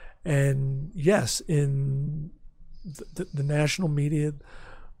 And yes, in the national media,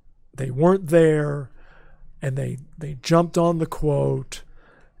 they weren't there, and they jumped on the quote,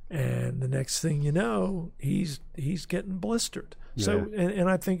 and the next thing you know, he's getting blistered. Yeah. So, and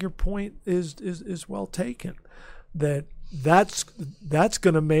I think your point is well taken, that's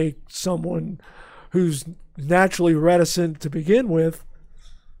going to make someone who's naturally reticent to begin with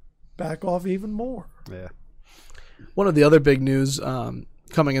back off even more. Yeah. One of the other big news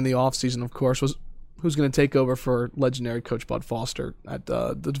coming in the offseason, of course, was who's going to take over for legendary Coach Bud Foster at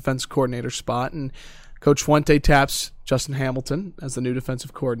the defense coordinator spot. And Coach Fuente taps Justin Hamilton as the new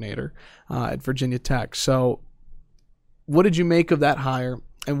defensive coordinator at Virginia Tech. So what did you make of that hire?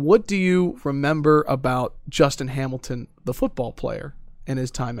 And what do you remember about Justin Hamilton, the football player, and his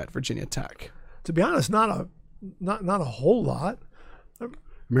time at Virginia Tech? To be honest, not a whole lot.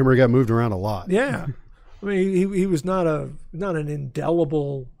 Remember, he got moved around a lot. Yeah. I mean, he was not an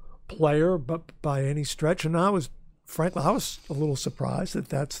indelible player, but by any stretch. And I was a little surprised that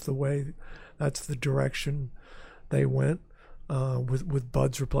that's the direction they went with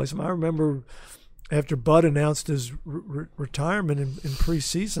Bud's replacement. I remember after Bud announced his retirement in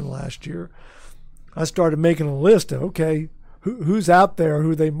preseason last year, I started making a list of, okay, who's out there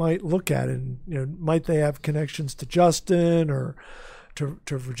who they might look at, and might they have connections to Justin or to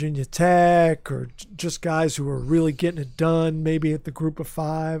Virginia Tech, or just guys who are really getting it done, maybe at the Group of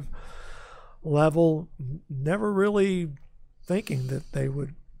 5 level. Never really thinking that they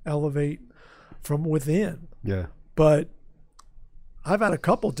would elevate from within. Yeah. But I've had a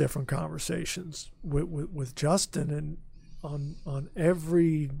couple different conversations with Justin, and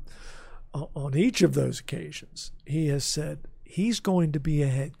on each of those occasions, he has said he's going to be a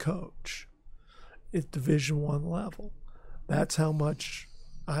head coach at Division I level. That's how much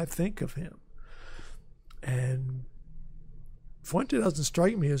I think of him. And Fuente doesn't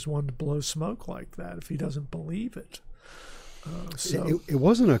strike me as one to blow smoke like that if he doesn't believe it. It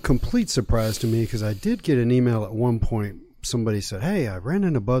wasn't a complete surprise to me, because I did get an email at one point. Somebody said, hey, I ran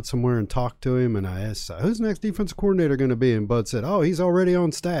into Bud somewhere and talked to him, and I asked, who's the next defensive coordinator going to be? And Bud said, oh, he's already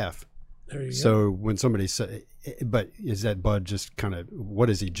on staff. There you So when somebody said, but is that Bud just kind of, what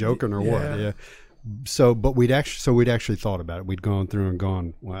is he, joking or what? Yeah. So, but we'd actually thought about it. We'd gone through and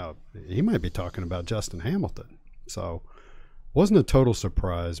gone, wow, he might be talking about Justin Hamilton. So wasn't a total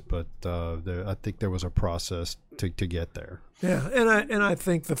surprise, but I think there was a process to get there. Yeah, and I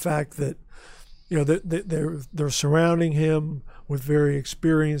think the fact that they're surrounding him with very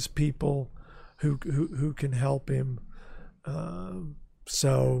experienced people who can help him.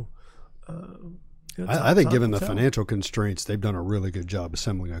 I think given the financial constraints, they've done a really good job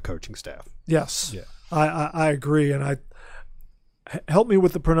assembling a coaching staff. Yes, yeah, I agree, and help me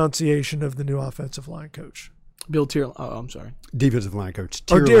with the pronunciation of the new offensive line coach. Bill Tierlink. Oh, I'm sorry. Defensive line coach.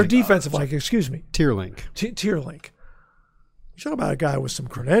 Or defensive line, excuse me. Tierlink. Tierlink. You talk about a guy with some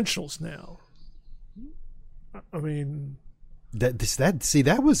credentials now. I mean,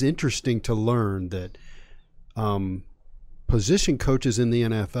 that was interesting to learn that position coaches in the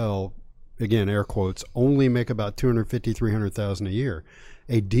NFL, again, air quotes, only make about $250,000, $300,000 a year.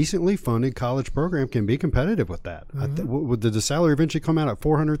 A decently funded college program can be competitive with that. Mm-hmm. Did the salary eventually come out at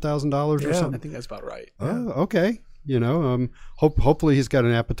 $400,000 or something? I think that's about right. Oh, okay. Hopefully he's got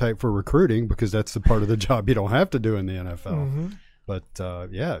an appetite for recruiting, because that's the part of the job you don't have to do in the NFL. Mm-hmm. But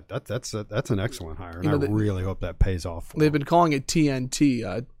that's an excellent hire, and I really hope that pays off. They've been calling it TNT,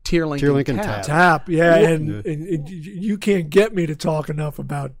 Tierlink and Tap. Tap, yeah, and you can't get me to talk enough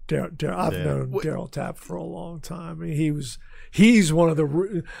about Darryl. I've known Darryl Tapp for a long time. I mean, he's one of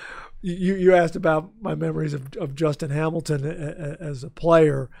the. You asked about my memories of Justin Hamilton as a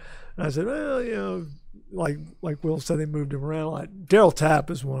player, and I said, well, like Will said, they moved him around a lot. Darryl Tapp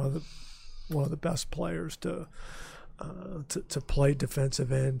is one of the best players to play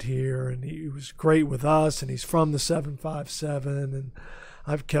defensive end here, and he was great with us, and he's from the 757, and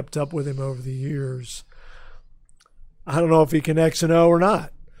I've kept up with him over the years. I don't know if he can X and O or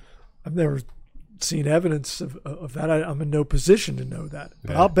not. I've never seen evidence of that. I'm in no position to know that.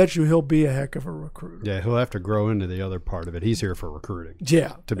 But I'll bet you he'll be a heck of a recruiter. Yeah, he'll have to grow into the other part of it. He's here for recruiting.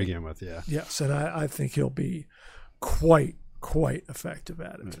 Yeah. To begin with, yeah. Yes, and I think he'll be quite effective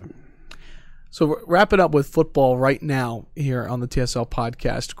at it. Yeah. So wrapping up with football right now here on the TSL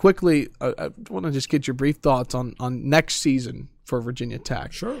podcast. Quickly, I want to just get your brief thoughts on next season for Virginia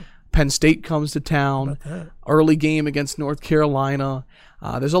Tech. Sure. Penn State comes to town. Early game against North Carolina.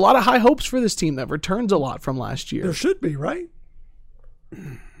 There's a lot of high hopes for this team that returns a lot from last year. There should be, right?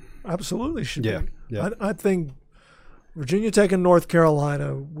 Absolutely should be. Yeah. I think Virginia Tech and North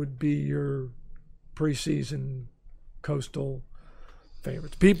Carolina would be your preseason coastal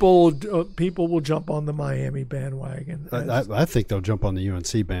favorites. People will jump on the Miami bandwagon. I think they'll jump on the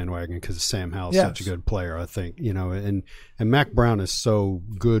UNC bandwagon because Sam Howell's such a good player. I think and Mac Brown is so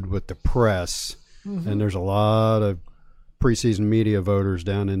good with the press, and there's a lot of preseason media voters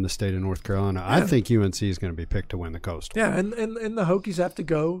down in the state of North Carolina. Yeah. I think UNC is going to be picked to win the Coastal. Yeah, and the Hokies have to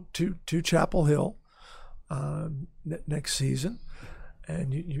go to Chapel Hill next season,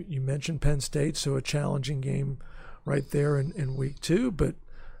 and you mentioned Penn State, so a challenging game right there in week 2, but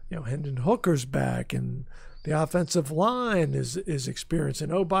Hendon Hooker's back, and the offensive line is experienced.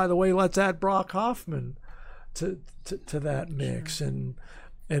 And by the way, let's add Brock Hoffman to that mix, sure.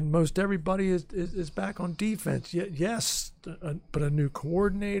 and most everybody is back on defense. Yes, but a new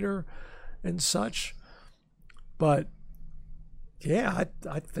coordinator and such. But yeah,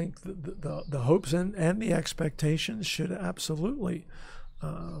 I think the hopes and the expectations should absolutely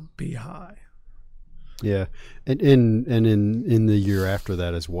be high. Yeah, and in the year after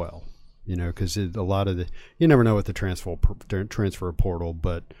that as well, because a lot of you never know with the transfer portal,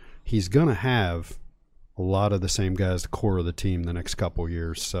 but he's going to have a lot of the same guys, the core of the team, the next couple of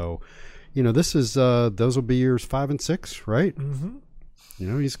years. So, this is those will be years 5 and 6, right?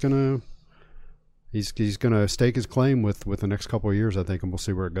 Mm-hmm. He's gonna stake his claim with the next couple of years, I think, and we'll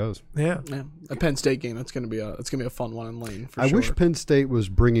see where it goes. Yeah. A Penn State game. It's gonna be a fun one in Lane. For I sure. wish Penn State was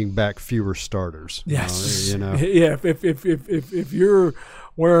bringing back fewer starters. Yes. Yeah. If you're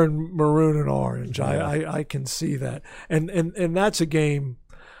wearing maroon and orange, I can see that, and that's a game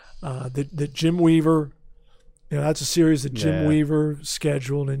that Jim Weaver. That's a series that Jim Weaver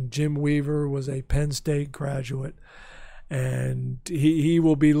scheduled, and Jim Weaver was a Penn State graduate. And he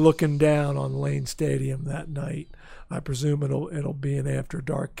will be looking down on Lane Stadium that night. I presume it'll be an after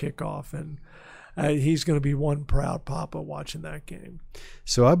dark kickoff, and he's going to be one proud papa watching that game.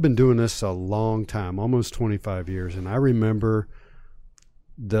 So I've been doing this a long time, almost 25 years, and I remember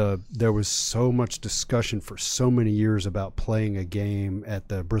there was so much discussion for so many years about playing a game at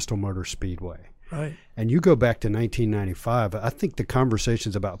the Bristol Motor Speedway. Right. And you go back to 1995, I think the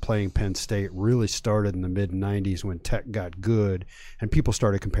conversations about playing Penn State really started in the mid-'90s when Tech got good and people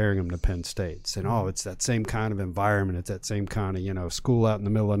started comparing them to Penn State. Saying, it's that same kind of environment. It's that same kind of, school out in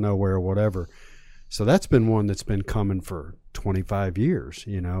the middle of nowhere or whatever. So that's been one that's been coming for 25 years,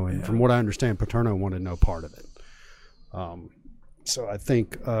 and from what I understand, Paterno wanted no part of it. So I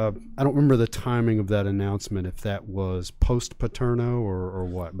think I don't remember the timing of that announcement, if that was post-Paterno or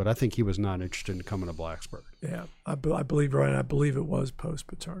what, but I think he was not interested in coming to Blacksburg. Yeah, I believe you're right. I believe it was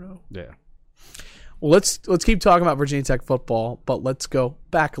post-Paterno. Yeah. Well, let's keep talking about Virginia Tech football, but let's go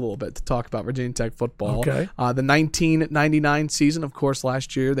back a little bit to talk about Virginia Tech football. Okay. The 1999 season, of course,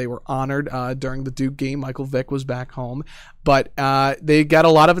 last year they were honored during the Duke game. Michael Vick was back home, but they got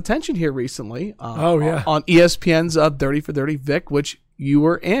a lot of attention here recently. On ESPN's 30 for 30 Vick, which you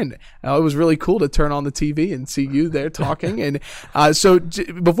were in. It was really cool to turn on the TV and see you there talking. And so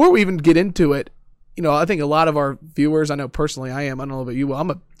before we even get into it, I think a lot of our viewers, I know personally I am, I don't know about you,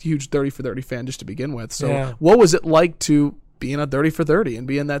 I'm a huge 30 for 30 fan just to begin with. So what was it like to be in a 30 for 30 and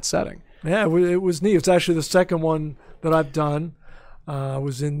be in that setting? Yeah, it was neat. It's actually the second one that I've done. I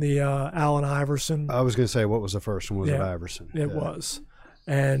was in the Allen Iverson. I was going to say, what was the first one? Was it Iverson? It was.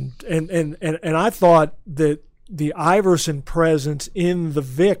 And I thought that the Iverson presence in the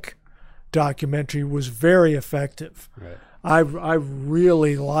Vick documentary was very effective. Right. I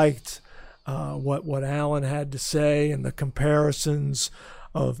really liked what Allen had to say and the comparisons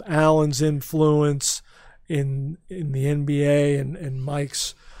of Allen's influence in the NBA and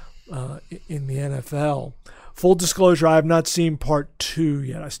Mike's in the NFL. Full disclosure, I have not seen part 2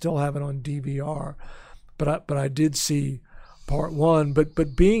 yet. I still have it on DVR, but I did see part 1.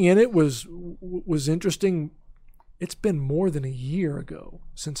 But being in it was interesting. It's been more than a year ago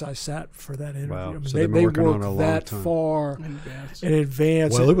since I sat for that interview. Wow. I mean, So they worked worked that far in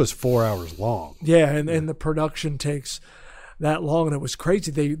advance. Well, it was 4 hours long. Yeah, and the production takes that long, and it was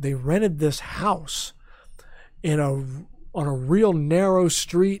crazy. They rented this house on a real narrow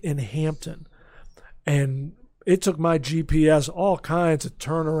street in Hampton, and it took my GPS all kinds of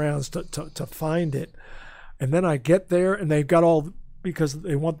turnarounds to find it. And then I get there, and they've got all, because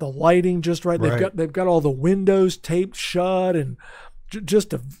they want the lighting just right. They've got all the windows taped shut, and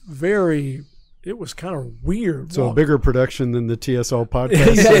just a very. It was kind of weird. So a bigger production than the TSL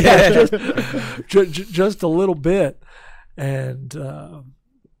podcast. just a little bit, and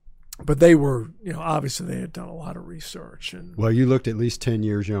but they were, obviously they had done a lot of research. And well, you looked at least 10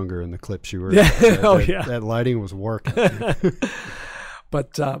 years younger in the clips you were. Yeah, in. That lighting was working.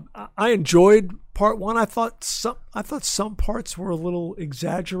 But I enjoyed part 1. I thought some parts were a little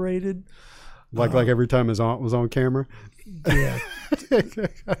exaggerated. Like every time his aunt was on camera. Yeah.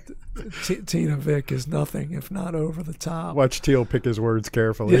 Tina Vick is nothing if not over the top. Watch Teal pick his words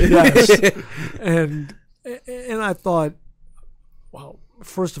carefully. Yes. and I thought, well,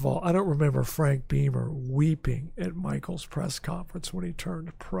 first of all, I don't remember Frank Beamer weeping at Michael's press conference when he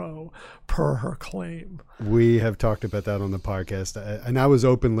turned pro, per her claim. We have talked about that on the podcast, and I was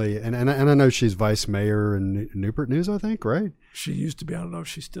openly, and I know she's vice mayor in Newport News, I think, right? She used to be. I don't know if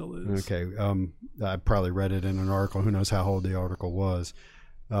she still is. Okay. I probably read it in an article. Who knows how old the article was.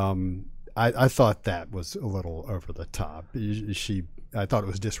 I thought that was a little over the top. I thought it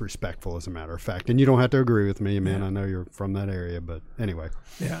was disrespectful, as a matter of fact. And you don't have to agree with me, man. Yeah. I know you're from that area, but anyway.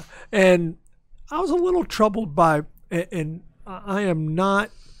 Yeah. And I was a little troubled by, and I am not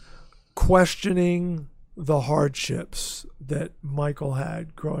questioning the hardships that Michael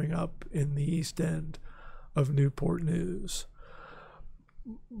had growing up in the East End of Newport News.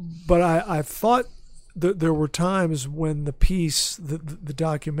 But I thought that there were times when the piece, the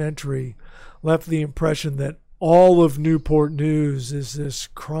documentary, left the impression that all of Newport News is this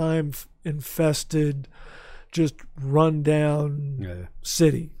crime-infested, just run-down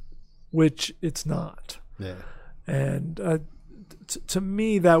city. which it's not. Yeah. And to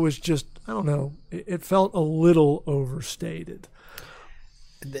me, that was just, I don't know, it felt a little overstated.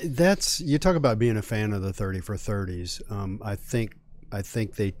 That's, you talk about being a fan of the 30 for 30s. I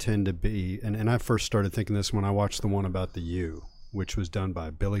think they tend to be, and I first started thinking this when I watched the one about the U, which was done by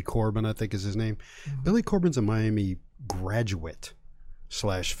Billy Corben, I think is his name. Mm-hmm. Billy Corben's a Miami graduate /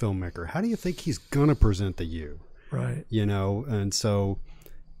 filmmaker. How do you think he's going to present the U? Right. You know, and so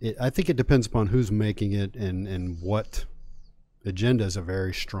I think it depends upon who's making it and what agenda is a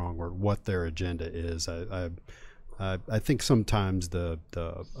very strong word, what their agenda is. I think sometimes the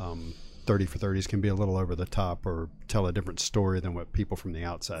 30 for 30s can be a little over the top or tell a different story than what people from the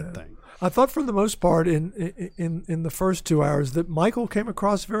outside think. I thought for the most part in the first 2 hours that Michael came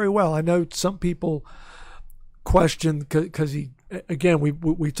across very well. I know some people questioned because he, again,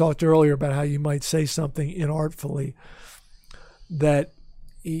 we talked earlier about how you might say something inartfully, that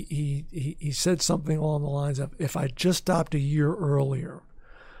he said something along the lines of, if I just stopped a year earlier,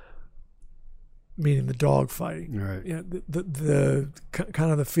 meaning the dogfighting. Right. You know, the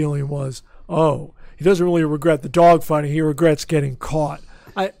kind of the feeling was, oh, he doesn't really regret the dogfighting. He regrets getting caught.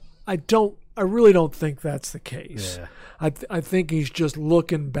 I really don't think that's the case. Yeah. I think he's just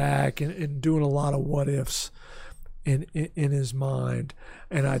looking back and doing a lot of what ifs in his mind,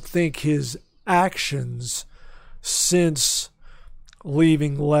 and I think his actions since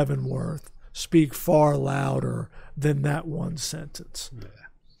leaving Leavenworth speak far louder than that one sentence. Yeah.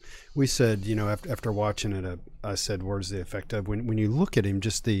 We said, you know, after watching it, I said, where's the effect of when you look at him,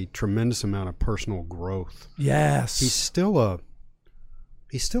 just the tremendous amount of personal growth. Yes. He's still a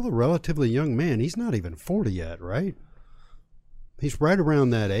relatively young man. He's not even 40 yet, right? He's right around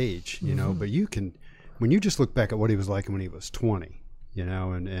that age, you know, but when you just look back at what he was like when he was 20, you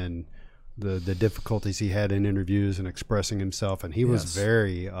know, and the difficulties he had in interviews and expressing himself, and he was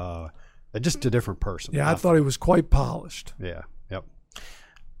very, just a different person. Yeah, I thought he was quite polished. Yeah, yep.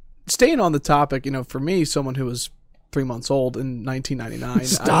 Staying on the topic, you know, for me, someone who was 3 months old in 1999.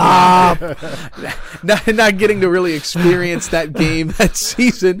 Stop! Not getting to really experience that game that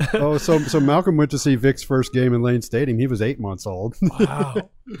season. Oh, so Malcolm went to see Vic's first game in Lane Stadium. He was 8 months old. Wow.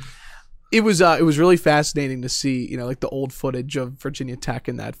 It was really fascinating to see, you know, like the old footage of Virginia Tech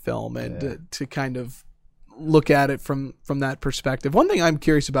in that film, and to kind of look at it from that perspective. One thing I'm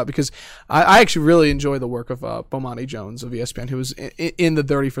curious about, because I actually really enjoy the work of Bomani Jones of ESPN, who was in the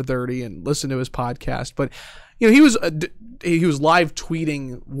 30 for 30, and listen to his podcast. But you know, he was live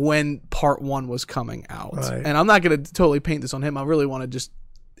tweeting when part 1 was coming out, right. And I'm not going to totally paint this on him. I really want to just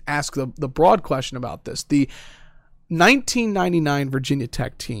ask the broad question about this. The 1999 Virginia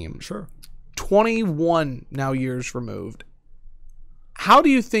Tech team, sure, 21 now years removed. How do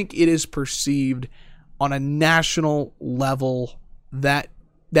you think it is perceived on a national level, that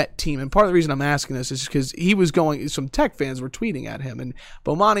team? And part of the reason I'm asking this is because some Tech fans were tweeting at him, and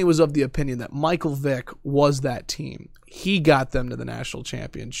Bomani was of the opinion that Michael Vick was that team. He got them to the national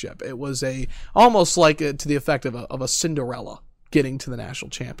championship. It was almost like to the effect of a Cinderella getting to the national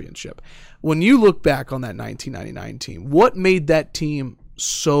championship. When you look back on that 1999 team, what made that team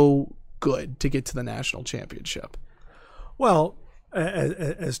so good to get to the national championship? Well,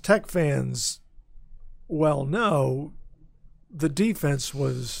 as Tech fans well know, the defense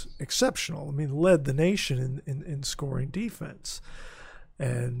was exceptional. I mean, led the nation in scoring defense.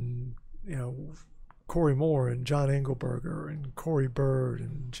 And, you know, Corey Moore and John Engelberger and Corey Bird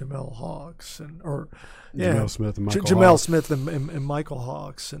and Jamel Hawks Jamel Smith and Michael Jamel Hawks. Smith and Michael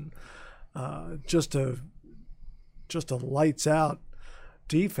Hawks, and just a lights out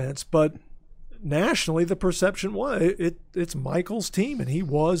defense. But nationally, the perception was it's Michael's team, and he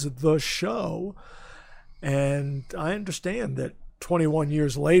was the show. And I understand that 21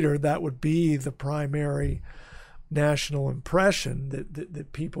 years later, that would be the primary national impression,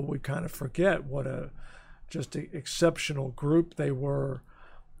 that people would kind of forget what a just an exceptional group they were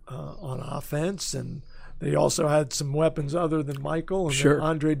on offense. And they also had some weapons other than Michael, and sure,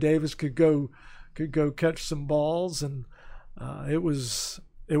 Andre Davis could go catch some balls. And it was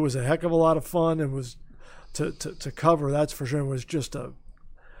a heck of a lot of fun. It was to cover, that's for sure. It was just a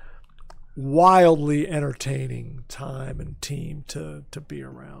wildly entertaining time and team to be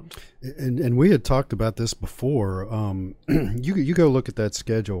around. And we had talked about this before. You go look at that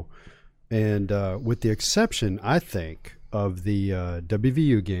schedule, and with the exception, I think, of the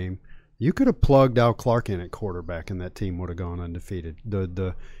WVU game, you could have plugged Al Clark in at quarterback, and that team would have gone undefeated.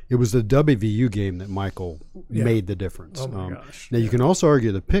 It was the WVU game that Michael made the difference. Oh my gosh! Now you can also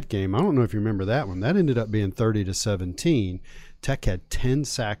argue the Pitt game. I don't know if you remember that one. That ended up being 30-17. Tech had 10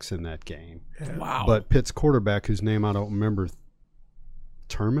 sacks in that game. Wow! But Pitt's quarterback, whose name I don't remember,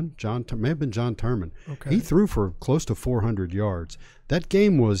 Turman. May have been John Turman. Okay. He threw for close to 400 yards. That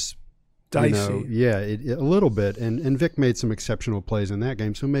game was dicey. A little bit. And Vic made some exceptional plays in that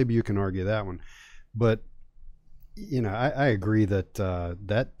game, so maybe you can argue that one. But I agree that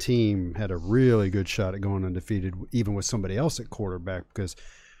that team had a really good shot at going undefeated, even with somebody else at quarterback, because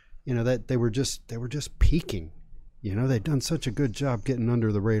that they were just peaking. They'd done such a good job getting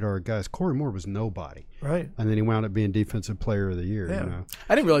under the radar guys. Corey Moore was nobody, right? And then he wound up being Defensive Player of the Year. Yeah.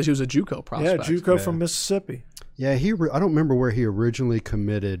 I didn't realize he was a JUCO prospect. Yeah, JUCO from Mississippi. Yeah, I don't remember where he originally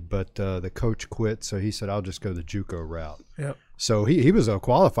committed, but the coach quit, so he said, "I'll just go the JUCO route." Yep. So he was a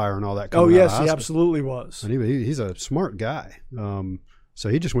qualifier and all that. Oh yes, he absolutely was. And he's a smart guy. So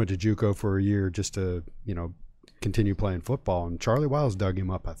he just went to JUCO for a year just to continue playing football. And Charlie Wiles dug him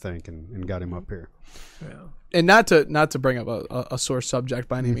up, I think, and got him up here. Yeah. And not to bring up a sore subject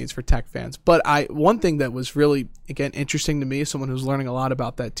by any means for Tech fans, but one thing that was really, again, interesting to me as someone who's learning a lot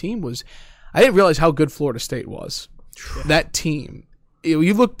about that team was I didn't realize how good Florida State was. That team.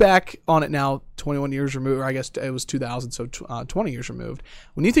 You look back on it now, 21 years removed, or I guess it was 2000, so 20 years removed.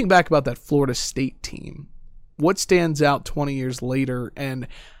 When you think back about that Florida State team, what stands out 20 years later? And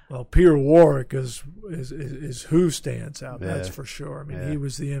well, Peter Warwick is who stands out. Yeah. That's for sure. I mean, he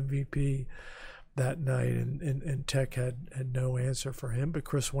was the MVP that night, and Tech had no answer for him. But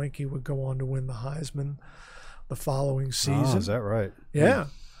Chris Weinke would go on to win the Heisman the following season. Oh, is that right? Yeah.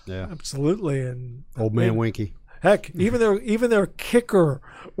 Yeah. Absolutely. And old man Weinke. Heck, even their kicker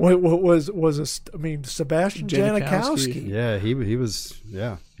was Sebastian Janikowski. Yeah, he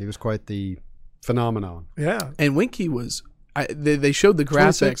was quite the phenomenon. Yeah, and Weinke was. They showed the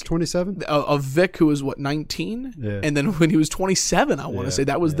graphic 27 of Vic, who was 19, and then when he was 27, I want to say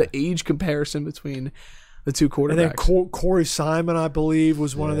that was the age comparison between the two quarterbacks. And then Corey Simon, I believe,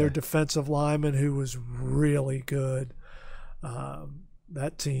 was one of their defensive linemen who was really good.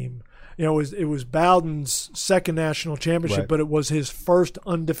 That team. It was Bowden's second national championship, but it was his first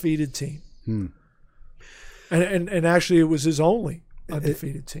undefeated team. And actually it was his only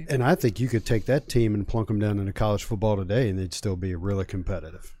undefeated team. And I think you could take that team and plunk them down into college football today and they'd still be really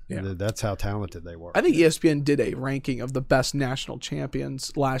competitive. Yeah. That's how talented they were. I think ESPN did a ranking of the best national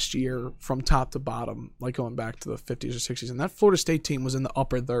champions last year from top to bottom, like going back to the 50s or 60s. And that Florida State team was in the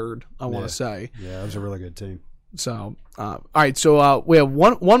upper third, I want to say. Yeah, it was a really good team. So, all right. So we have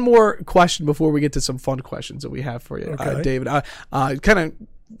one more question before we get to some fun questions that we have for you, David. Kind of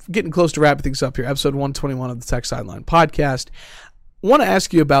getting close to wrapping things up here. Episode 121 of the Tech Sideline podcast. I want to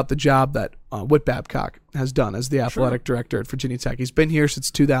ask you about the job that Whit Babcock has done as the athletic director at Virginia Tech. He's been here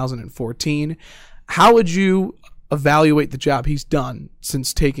since 2014. How would you evaluate the job he's done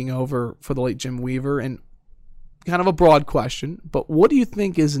since taking over for the late Jim Weaver? And kind of a broad question, but what do you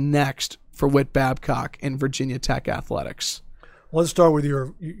think is next for Whit Babcock in Virginia Tech athletics? Let's start with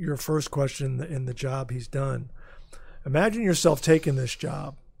your first question in the job he's done. Imagine yourself taking this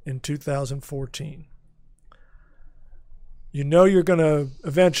job in 2014. You know you're going to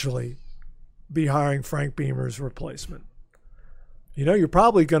eventually be hiring Frank Beamer's replacement. You know you're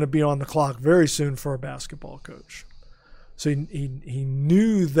probably going to be on the clock very soon for a basketball coach. So he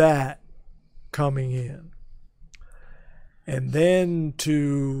knew that coming in. And then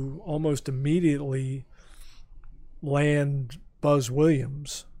to almost immediately land Buzz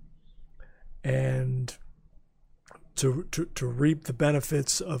Williams and to reap the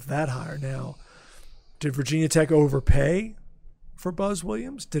benefits of that hire. Now, did Virginia Tech overpay for Buzz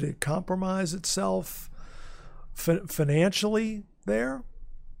Williams? Did it compromise itself financially there?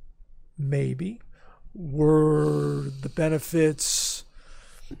 Maybe. Were the benefits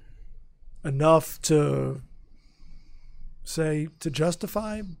enough to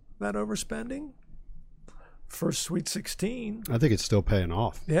justify that overspending for Sweet 16? I think it's still paying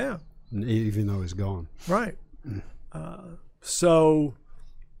off. Yeah. Even though he's gone. Right. So,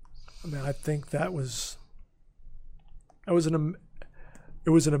 I mean, I think it was an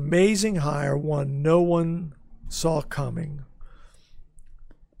amazing hire, one no one saw coming.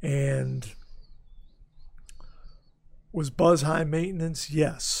 And was Buzz high maintenance?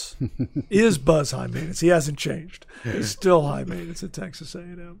 Yes. Is Buzz high maintenance? He hasn't changed. He's still high maintenance at Texas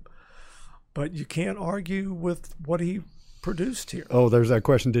A&M. But you can't argue with what he produced here. Oh, there's that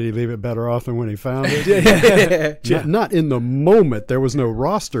question. Did he leave it better off than when he found it? Not in the moment. There was no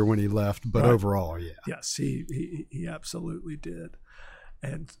roster when he left, but overall, yeah. Yes, he absolutely did.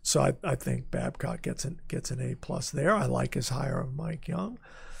 And so I think Babcock gets an A+ there. I like his hire of Mike Young.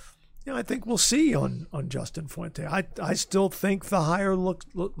 I think we'll see on Justin Fuente. I still think the hire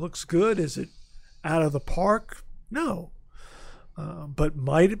looks good. Is it out of the park? No. But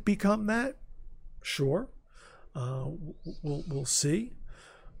might it become that? Sure. We'll see.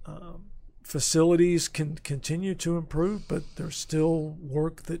 Facilities can continue to improve, but there's still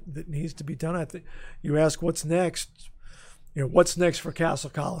work that needs to be done. I think you ask what's next. What's next for Cassell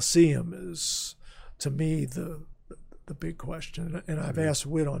Coliseum is, to me, the big question. And I've asked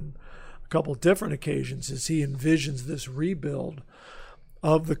Whit on a couple of different occasions as he envisions this rebuild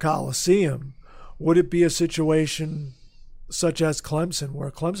of the Coliseum. Would it be a situation such as Clemson,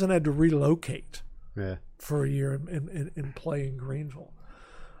 where Clemson had to relocate for a year and play in Greenville?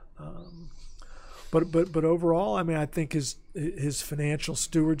 But overall, I mean, I think his financial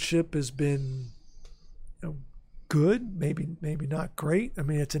stewardship has been good, maybe not great. I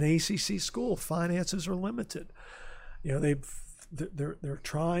mean, it's an ACC school; finances are limited. They're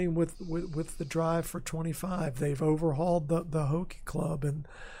trying with the Drive for 25. They've overhauled the Hokie Club and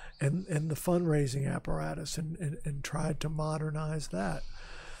the fundraising apparatus and tried to modernize that.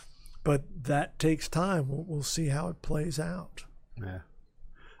 But that takes time. We'll see how it plays out. Yeah.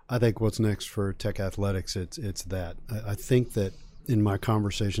 I think what's next for Tech Athletics, it's that. I think that in my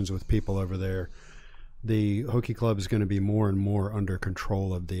conversations with people over there, the Hokie Club is going to be more and more under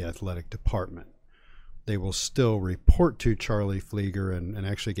control of the athletic department. They will still report to Charlie Flieger and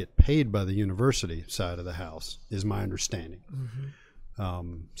actually get paid by the university side of the house, is my understanding.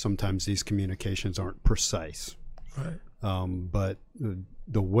 Mm-hmm. Sometimes these communications aren't precise. Right. But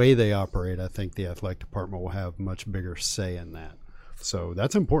the way they operate, I think the athletic department will have much bigger say in that. So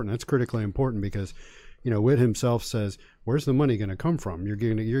that's important. That's critically important because, Whit himself says, where's the money going to come from? You're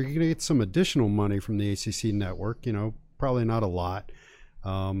going to get some additional money from the ACC network, probably not a lot.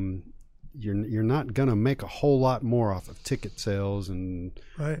 You're not going to make a whole lot more off of ticket sales and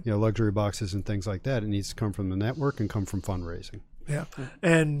luxury boxes and things like that. It needs to come from the network and come from fundraising. Yeah,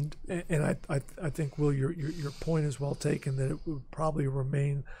 and I think, Will, your point is well taken, that it would probably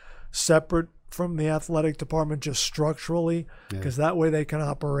remain separate from the athletic department just structurally, because that way they can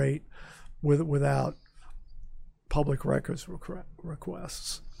operate without public records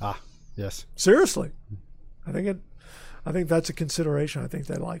requests. Yes. Seriously, I think that's a consideration. I think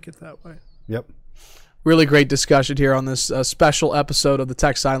they like it that way. Yep. Really great discussion here on this special episode of the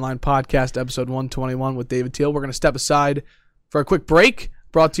Tech Sideline Podcast, episode 121 with David Teel. We're going to step aside for a quick break,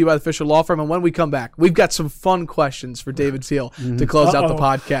 brought to you by the Fisher Law Firm. And when we come back, we've got some fun questions for David Teel to close out the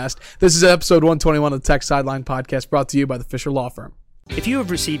podcast. This is episode 121 of the Tech Sideline Podcast, brought to you by the Fisher Law Firm. If you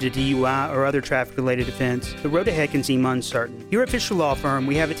have received a DUI or other traffic-related offense, the road ahead can seem uncertain. Here at Fisher Law Firm,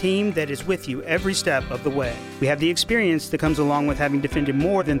 we have a team that is with you every step of the way. We have the experience that comes along with having defended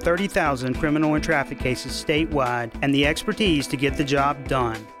more than 30,000 criminal and traffic cases statewide and the expertise to get the job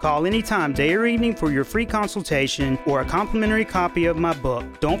done. Call anytime, day or evening, for your free consultation or a complimentary copy of my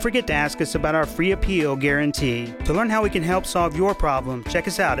book. Don't forget to ask us about our free appeal guarantee. To learn how we can help solve your problem, check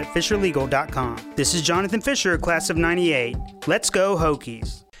us out at FisherLegal.com. This is Jonathan Fisher, class of 98. Let's go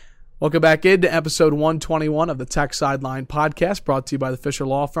Hokies. Welcome back into episode 121 of the Tech Sideline Podcast, brought to you by the Fisher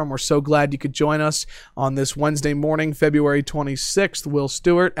Law Firm. We're so glad you could join us on this Wednesday morning, February 26th. Will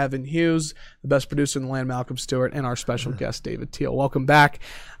Stewart, Evan Hughes, the best producer in the land, Malcolm Stewart, and our special guest, David Teel. Welcome back.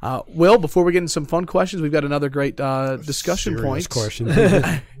 Will, before we get into some fun questions, we've got another great discussion point. Question.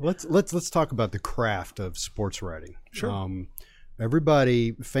 Let's talk about the craft of sports writing. Sure.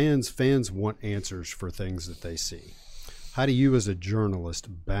 Everybody, fans want answers for things that they see. How do you as a journalist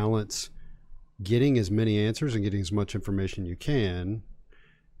balance getting as many answers and getting as much information you can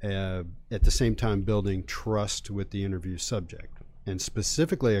at the same time building trust with the interview subject? And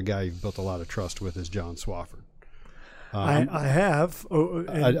specifically a guy you've built a lot of trust with is John Swofford. I have.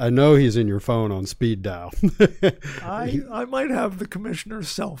 I know he's in your phone on speed dial. I might have the commissioner's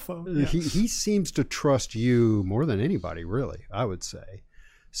cell phone. Yes. He seems to trust you more than anybody, really, I would say.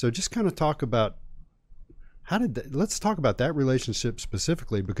 So just kind of talk about let's talk about that relationship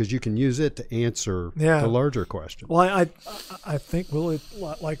specifically, because you can use it to answer the larger question. Well, I think, really,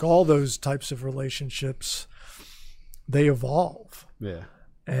 like all those types of relationships, they evolve. Yeah.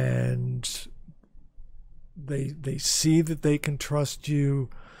 And they see that they can trust you.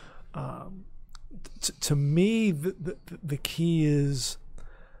 To me, the key is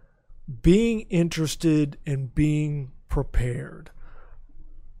being interested and being prepared.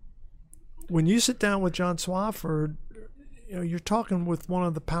 When you sit down with John Swofford, you're talking with one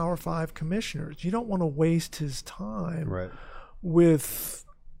of the Power 5 commissioners. You don't want to waste his time with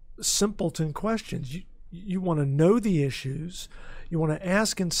simpleton questions. You want to know the issues. You want to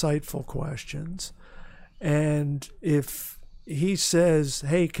ask insightful questions. And if he says,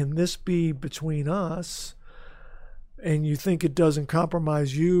 hey, can this be between us, and you think it doesn't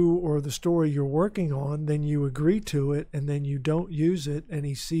compromise you or the story you're working on, then you agree to it, and then you don't use it, and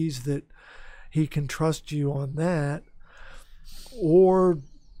he sees that he can trust you on that. Or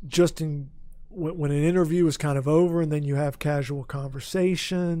just when an interview is kind of over and then you have casual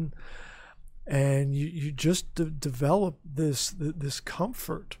conversation and you just develop this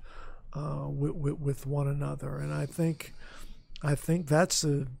comfort with one another. And I think that's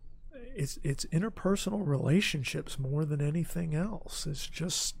it's interpersonal relationships more than anything else. It's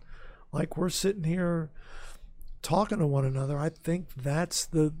just like we're sitting here talking to one another. I think that's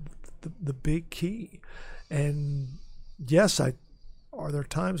the big key. And yes, are there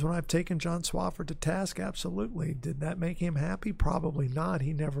times when I've taken John Swofford to task? Absolutely. Did that make him happy? Probably not.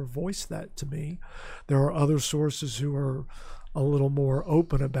 He never voiced that to me. There are other sources who are a little more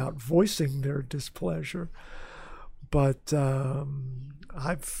open about voicing their displeasure. But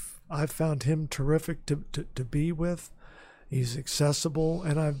I've found him terrific to be with. He's accessible,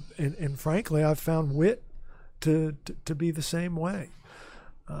 and frankly, I've found Whit to be the same way.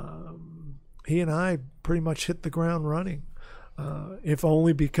 He and I pretty much hit the ground running, if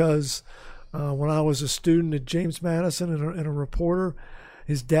only because when I was a student at James Madison and a reporter,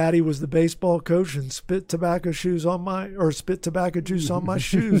 his daddy was the baseball coach and spit tobacco juice on my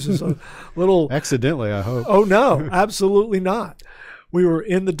shoes as a little accidentally, I hope. Oh no, absolutely not. We were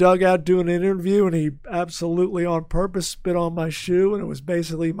in the dugout doing an interview, and he absolutely on purpose spit on my shoe, and it was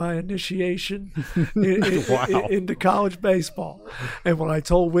basically my initiation into college baseball. And when I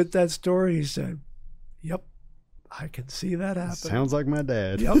told Whit that story, he said, "Yep, I can see that happen." Sounds like my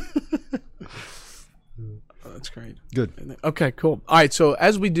dad. Yep. Oh, that's great. Good. Okay, cool. All right, so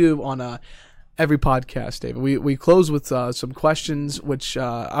as we do on every podcast, David, we close with some questions, which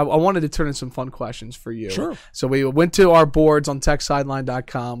I wanted to turn in some fun questions for you. Sure. So we went to our boards on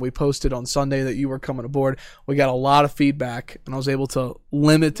techsideline.com. We posted on Sunday that you were coming aboard. We got a lot of feedback, and I was able to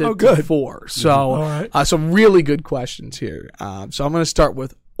limit it to 4. So All right. some really good questions here. So I'm going to start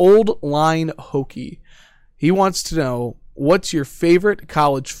with Old Line Hokey. He wants to know, what's your favorite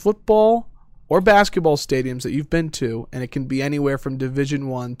college football or basketball stadiums that you've been to, and it can be anywhere from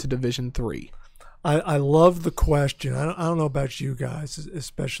Division I to Division III. I love the question. I don't know about you guys,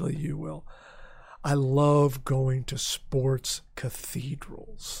 especially you, Will. I love going to sports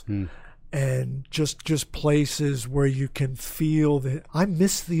cathedrals and just places where you can feel that. I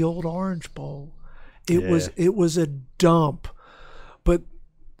miss the old Orange Bowl. It was a dump, but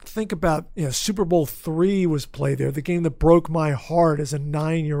think about, Super Bowl III was played there, the game that broke my heart as a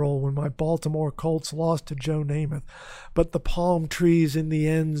 9-year-old when my Baltimore Colts lost to Joe Namath. But the palm trees in the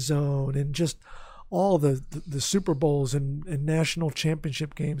end zone and just all the Super Bowls and national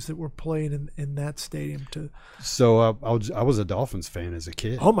championship games that were played in that stadium. So I was a Dolphins fan as a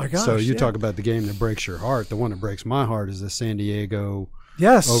kid. Oh my gosh! So you talk about the game that breaks your heart. The one that breaks my heart is the San Diego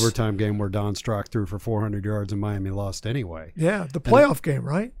overtime game where Don Strock threw for 400 yards and Miami lost anyway. Yeah, the playoff game,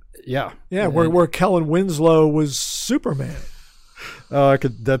 right? Yeah, where Kellen Winslow was Superman.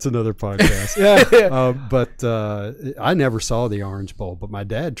 That's another podcast. But I never saw the Orange Bowl. But my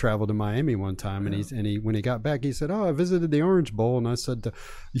dad traveled to Miami one time, and he when he got back, he said, "Oh, I visited the Orange Bowl," and I said,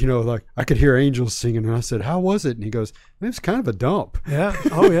 like I could hear angels singing, and I said, "How was it?" And he goes, "It was kind of a dump." Yeah.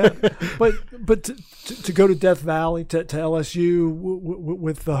 Oh yeah. but to go to Death Valley to LSU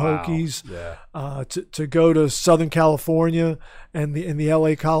with the Hokies, to go to Southern California and the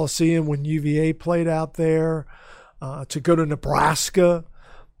LA Coliseum when UVA played out there. To go to Nebraska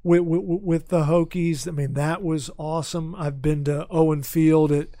with the Hokies, I mean, that was awesome. I've been to Owen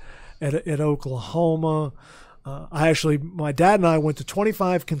Field at Oklahoma. My dad and I went to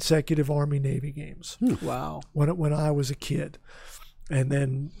 25 consecutive Army-Navy games. Wow! When I was a kid, and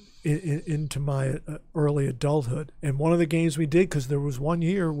then into my early adulthood. And one of the games we did, because there was one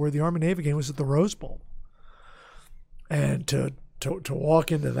year where the Army-Navy game was at the Rose Bowl, and to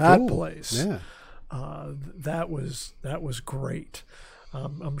walk into that place. Yeah. That was great.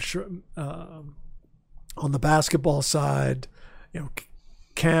 I'm sure on the basketball side,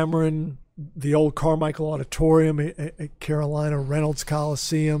 Cameron, the old Carmichael Auditorium at Carolina, Reynolds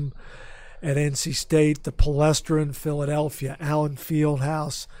Coliseum at NC State, the Palestra in Philadelphia, Allen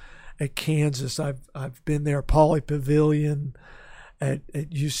Fieldhouse at Kansas. I've been there. Pauley Pavilion at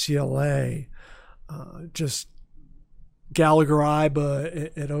UCLA. Just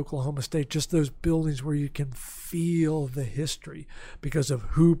Gallagher-Iba at Oklahoma State, just those buildings where you can feel the history because of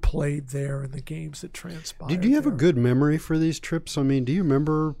who played there and the games that transpired. Do you have a good memory for these trips? I mean, do you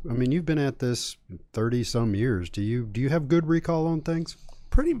remember? I mean, you've been at this 30-some years. Do you have good recall on things?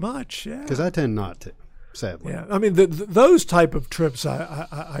 Pretty much, yeah. Because I tend not to, sadly. Yeah, I mean, those type of trips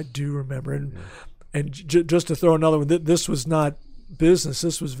I do remember. And just to throw another one, this was not business.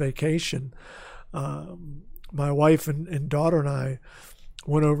 This was vacation. My wife and daughter and I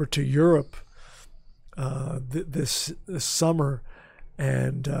went over to Europe this summer,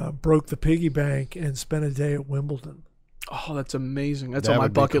 and broke the piggy bank and spent a day at Wimbledon. Oh, that's amazing. That's That on my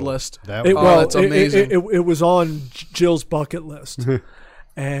would be bucket cool. list. That It, would- well, that's amazing. It was on Jill's bucket list,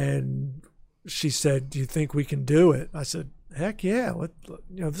 and she said, "Do you think we can do it?" I said, "Heck yeah!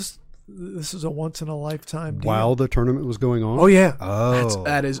 This is a once in a lifetime deal." While the tournament was going on? Oh yeah.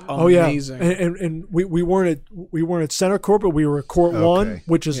 That is Oh yeah, amazing. and we weren't at center court, but we were at court one, Okay.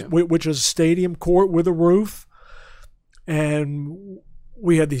 which is stadium court with a roof, and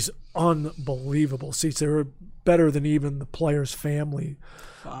we had these unbelievable seats. They were better than even the players' family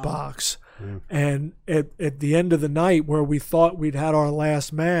box. And at the end of the night, where we thought we'd had our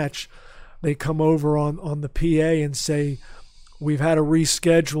last match, they come over on the PA and say, "We've had a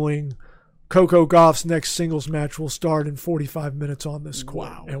rescheduling. Coco Gauff's next singles match will start in 45 minutes on this court."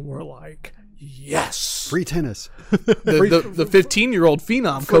 Wow. And we're like, yes. Free tennis. The 15-year-old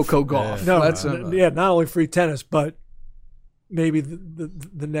phenom, Coco Gauff. No, That's not only free tennis, but maybe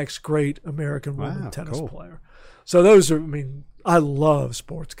the next great American woman Wow, tennis cool. player. So those are, I love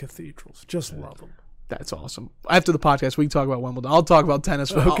sports cathedrals. Just love them. That's awesome. After the podcast, we can talk about Wimbledon. I'll talk about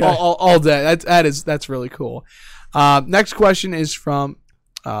tennis Okay. all day. That's really cool. Next question is from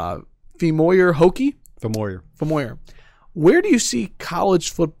Femoyer Hokie. Femoyer. Where do you see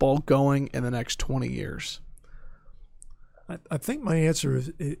college football going in the next 20 years? I think my answer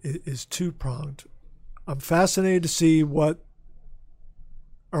is two-pronged. I'm fascinated to see what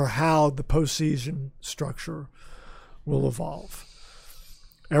or how the postseason structure will evolve.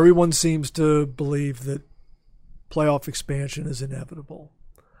 Everyone seems to believe that playoff expansion is inevitable.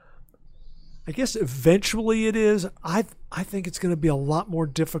 I guess eventually it is. I think it's going to be a lot more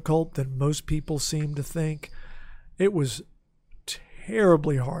difficult than most people seem to think. It was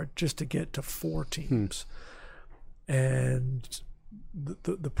terribly hard just to get to 4 teams. And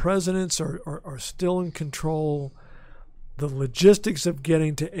the presidents are still in control. The logistics of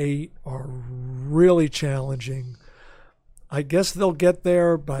getting to 8 are really challenging. I guess they'll get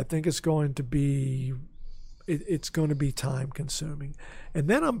there, but I think it's going to be time consuming. And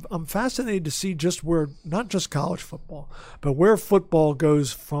then I'm fascinated to see just where, not just college football, but where football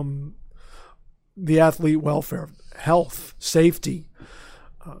goes from the athlete welfare, health, safety.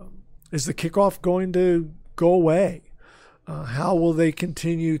 Is the kickoff going to go away? How will they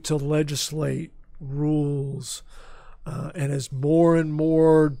continue to legislate rules? And as more and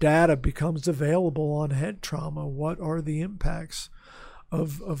more data becomes available on head trauma, what are the impacts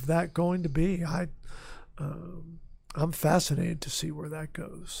of that going to be? I'm fascinated to see where that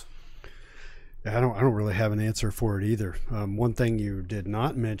goes. I don't really have an answer for it either. One thing you did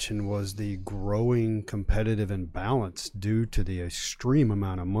not mention was the growing competitive imbalance due to the extreme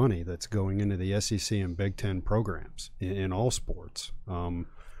amount of money that's going into the SEC and Big Ten programs in all sports.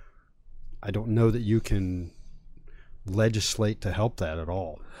 I don't know that you can legislate to help that at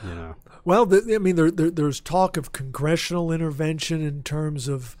all. Well, there's talk of congressional intervention in terms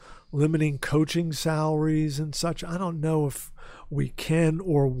of limiting coaching salaries and such. I don't know if we can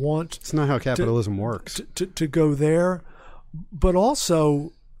or want. It's not how capitalism works. To go there, but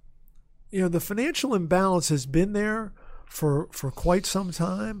also, the financial imbalance has been there for quite some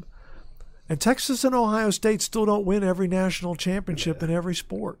time, and Texas and Ohio State still don't win every national championship in every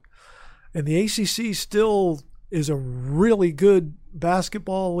sport, and the ACC still is a really good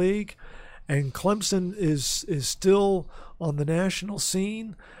basketball league, and Clemson is still on the national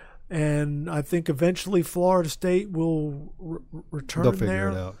scene. And I think eventually Florida State will return there. They'll figure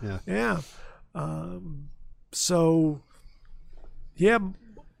it out, yeah.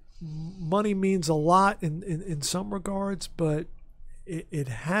 Money means a lot in some regards, but it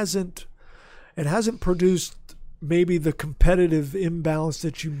hasn't produced maybe the competitive imbalance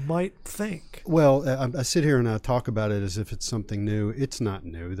that you might think. Well, I sit here and I talk about it as if it's something new. It's not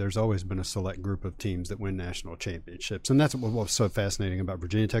new. There's always been a select group of teams that win national championships. And that's what was so fascinating about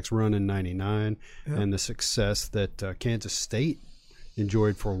Virginia Tech's run in 99 and the success that Kansas State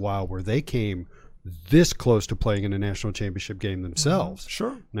enjoyed for a while, where they came this close to playing in a national championship game themselves.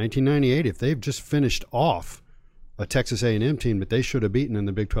 Sure. 1998, if they've just finished off a Texas A&M team that they should have beaten in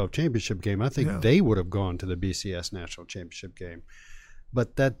the Big 12 championship game, I think they would have gone to the BCS national championship game.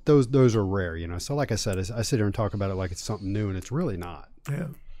 But those are rare, So like I said, I sit here and talk about it like it's something new, and it's really not. Yeah.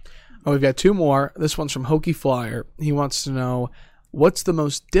 Oh, we've got 2 more. This one's from Hokie Flyer. He wants to know, what's the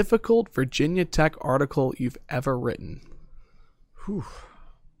most difficult Virginia Tech article you've ever written? Whew.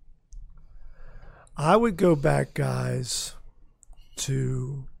 I would go back, guys,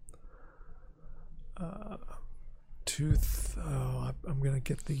 to I'm going to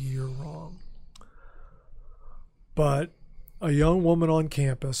get the year wrong. But a young woman on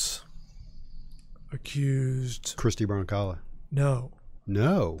campus accused... Christy Broncala. No.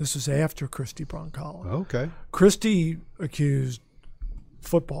 No. This was after Christy Broncola. Okay. Christy accused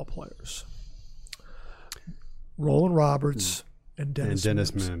football players, Roland Roberts and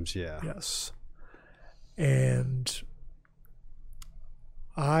Dennis Mims, yeah. Yes. And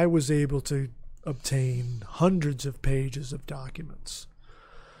I was able to obtain hundreds of pages of documents,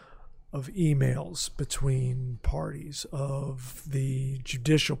 of emails between parties, of the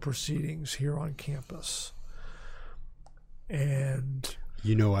judicial proceedings here on campus. And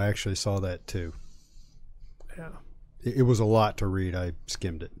I actually saw that too. yeah. It was a lot to read. I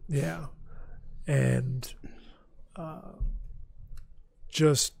skimmed it. Yeah. And I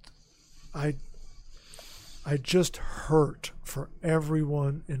just hurt for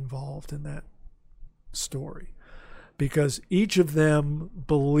everyone involved in that story, because each of them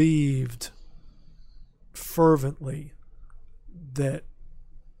believed fervently that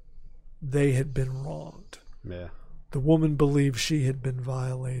they had been wronged. Yeah. The woman believed she had been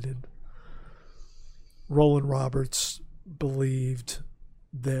violated. Roland Roberts believed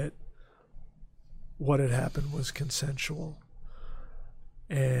that what had happened was consensual.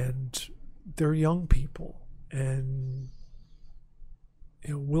 And they're young people, and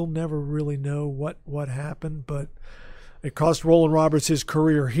we'll never really know what happened, but it cost Roland Roberts his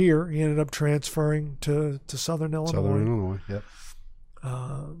career here. He ended up transferring to Southern Illinois. Southern Illinois, yep.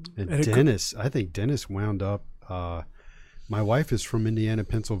 And Dennis, I think Dennis wound up, my wife is from Indiana,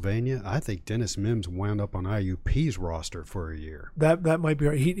 Pennsylvania. I think Dennis Mims wound up on IUP's roster for a year. That might be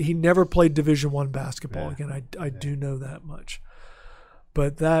right. He never played Division I basketball again. I do know that much.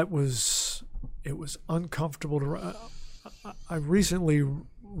 But it was uncomfortable to. I recently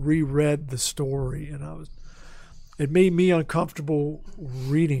reread the story, and it made me uncomfortable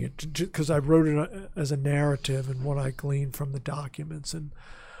reading it, because I wrote it as a narrative and what I gleaned from the documents and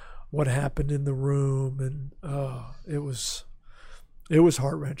what happened in the room, and it was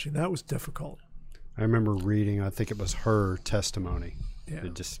heart-wrenching. That was difficult. I remember reading, I think it was her testimony. Yeah.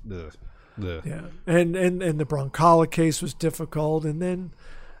 It just Yeah, and the Broncola case was difficult, and then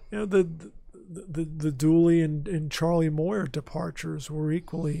the Dooley and Charlie Moyer departures were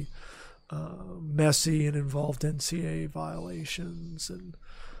equally messy and involved NCAA violations, and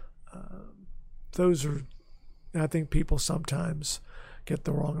those are, I think people sometimes get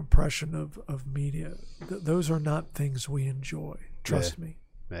the wrong impression of media. Those are not things we enjoy. Trust me.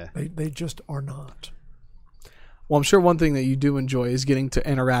 Yeah. They just are not. Well, I'm sure one thing that you do enjoy is getting to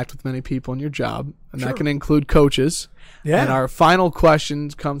interact with many people in your job, and Sure. that can include coaches. Yeah. And our final question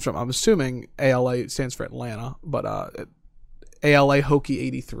comes from, I'm assuming ALA stands for Atlanta, but ALA Hokie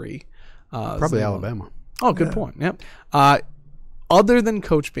 83. Probably Alabama. Oh, good point. Yep. Other than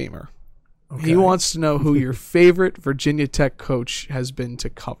Coach Beamer, he wants to know who your favorite Virginia Tech coach has been to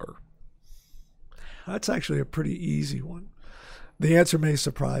cover. That's actually a pretty easy one. The answer may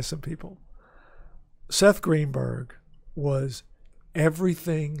surprise some people. Seth Greenberg was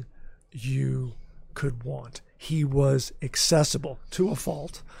everything you could want. He was accessible to a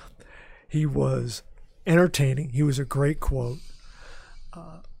fault. He was entertaining. He was a great quote.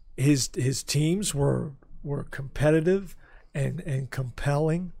 His teams were competitive and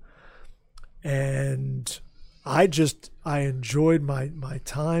compelling. And I enjoyed my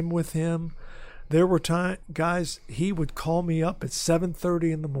time with him. There were guys, he would call me up at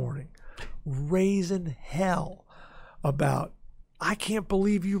 7:30 in the morning, raising hell about, I can't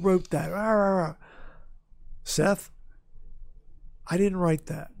believe you wrote that. Seth, I didn't write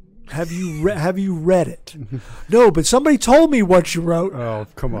that. Have you read it? No, but somebody told me what you wrote. Oh,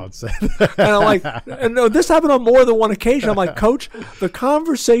 come on, Seth. And I'm like, and no, this happened on more than one occasion. I'm like, Coach, the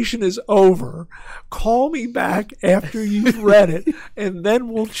conversation is over. Call me back after you've read it, and then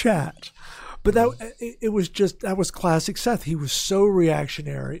we'll chat. But that was classic Seth. He was so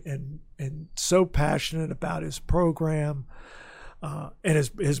reactionary and so passionate about his program, and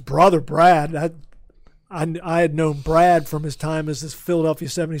his brother Brad. I had known Brad from his time as this Philadelphia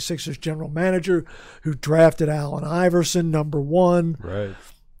 76ers general manager who drafted Allen Iverson, #1, Right,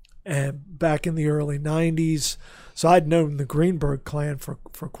 and back in the early 90s. So I'd known the Greenberg clan for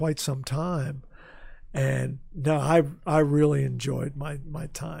quite some time. And no, I really enjoyed my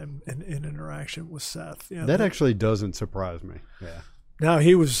time in interaction with Seth. that actually doesn't surprise me. Yeah. Now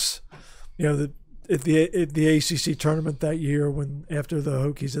he was, at the ACC tournament that year, when after the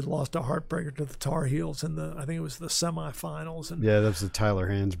Hokies had lost a heartbreaker to the Tar Heels in I think it was the semifinals, and Yeah, that was the Tyler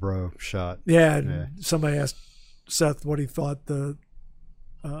Hansbrough shot. Somebody asked Seth what he thought the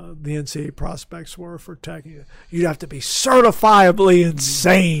NCAA prospects were for Tech. You'd have to be certifiably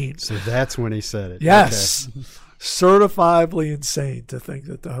insane. So that's when he said it. Yes. Okay. certifiably insane to think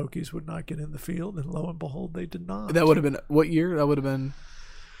that the Hokies would not get in the field, and lo and behold, they did not. That would have been what year? That would have been.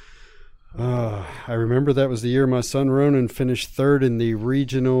 I remember that was the year my son Ronan finished third in the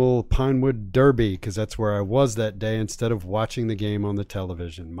regional Pinewood Derby, because that's where I was that day instead of watching the game on the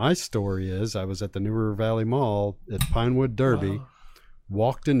television. My story is I was at the New River Valley Mall at Pinewood Derby,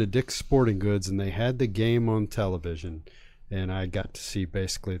 walked into Dick's Sporting Goods, and they had the game on television, and I got to see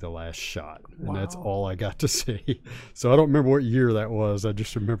basically the last shot, and that's all I got to see. So I don't remember what year that was. I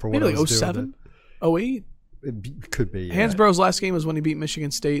just remember what Maybe I was like 07? 08? It could be. Yeah. Hansborough's last game was when he beat Michigan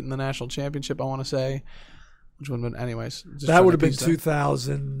State in the national championship, I want to say. Which would have been, anyways. That would have been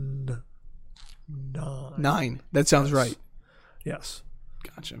 2009. That sounds right. Yes.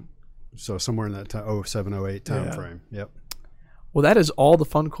 Gotcha. So somewhere in that 07, 08 time frame. Yep. Well, that is all the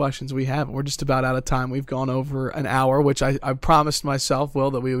fun questions we have. We're just about out of time. We've gone over an hour, which I promised myself, Will,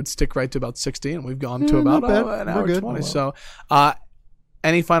 that we would stick right to about 60, and we've gone to about an hour 20. So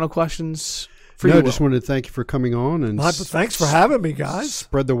any final questions? No, I just wanted to thank you for coming on and thanks for having me, guys.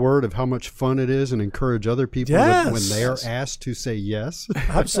 Spread the word of how much fun it is and encourage other people when they are asked to say yes.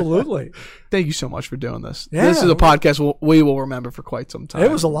 Absolutely. Thank you so much for doing this. Yeah, this is a podcast we will remember for quite some time.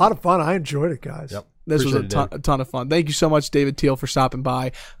 It was a lot of fun. I enjoyed it, guys. Yep. This was a ton of fun. Thank you so much, David Teal, for stopping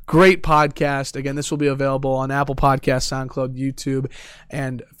by. Great podcast. Again, this will be available on Apple Podcasts, SoundCloud, YouTube,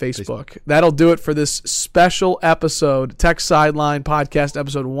 and Facebook. That'll do it for this special episode, Tech Sideline Podcast,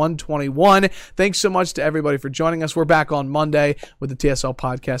 episode 121. Thanks so much to everybody for joining us. We're back on Monday with the TSL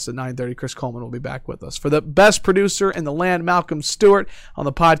podcast at 9:30. Chris Coleman will be back with us. For the best producer in the land, Malcolm Stewart, on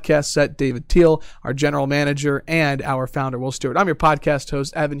the podcast set, David Teal, our general manager, and our founder, Will Stewart. I'm your podcast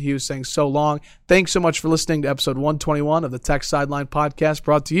host, Evan Hughes, saying so long. Thanks so much for listening to episode 121 of the Tech Sideline Podcast,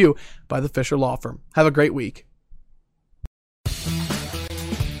 brought to you by the Fisher Law Firm. Have a great week.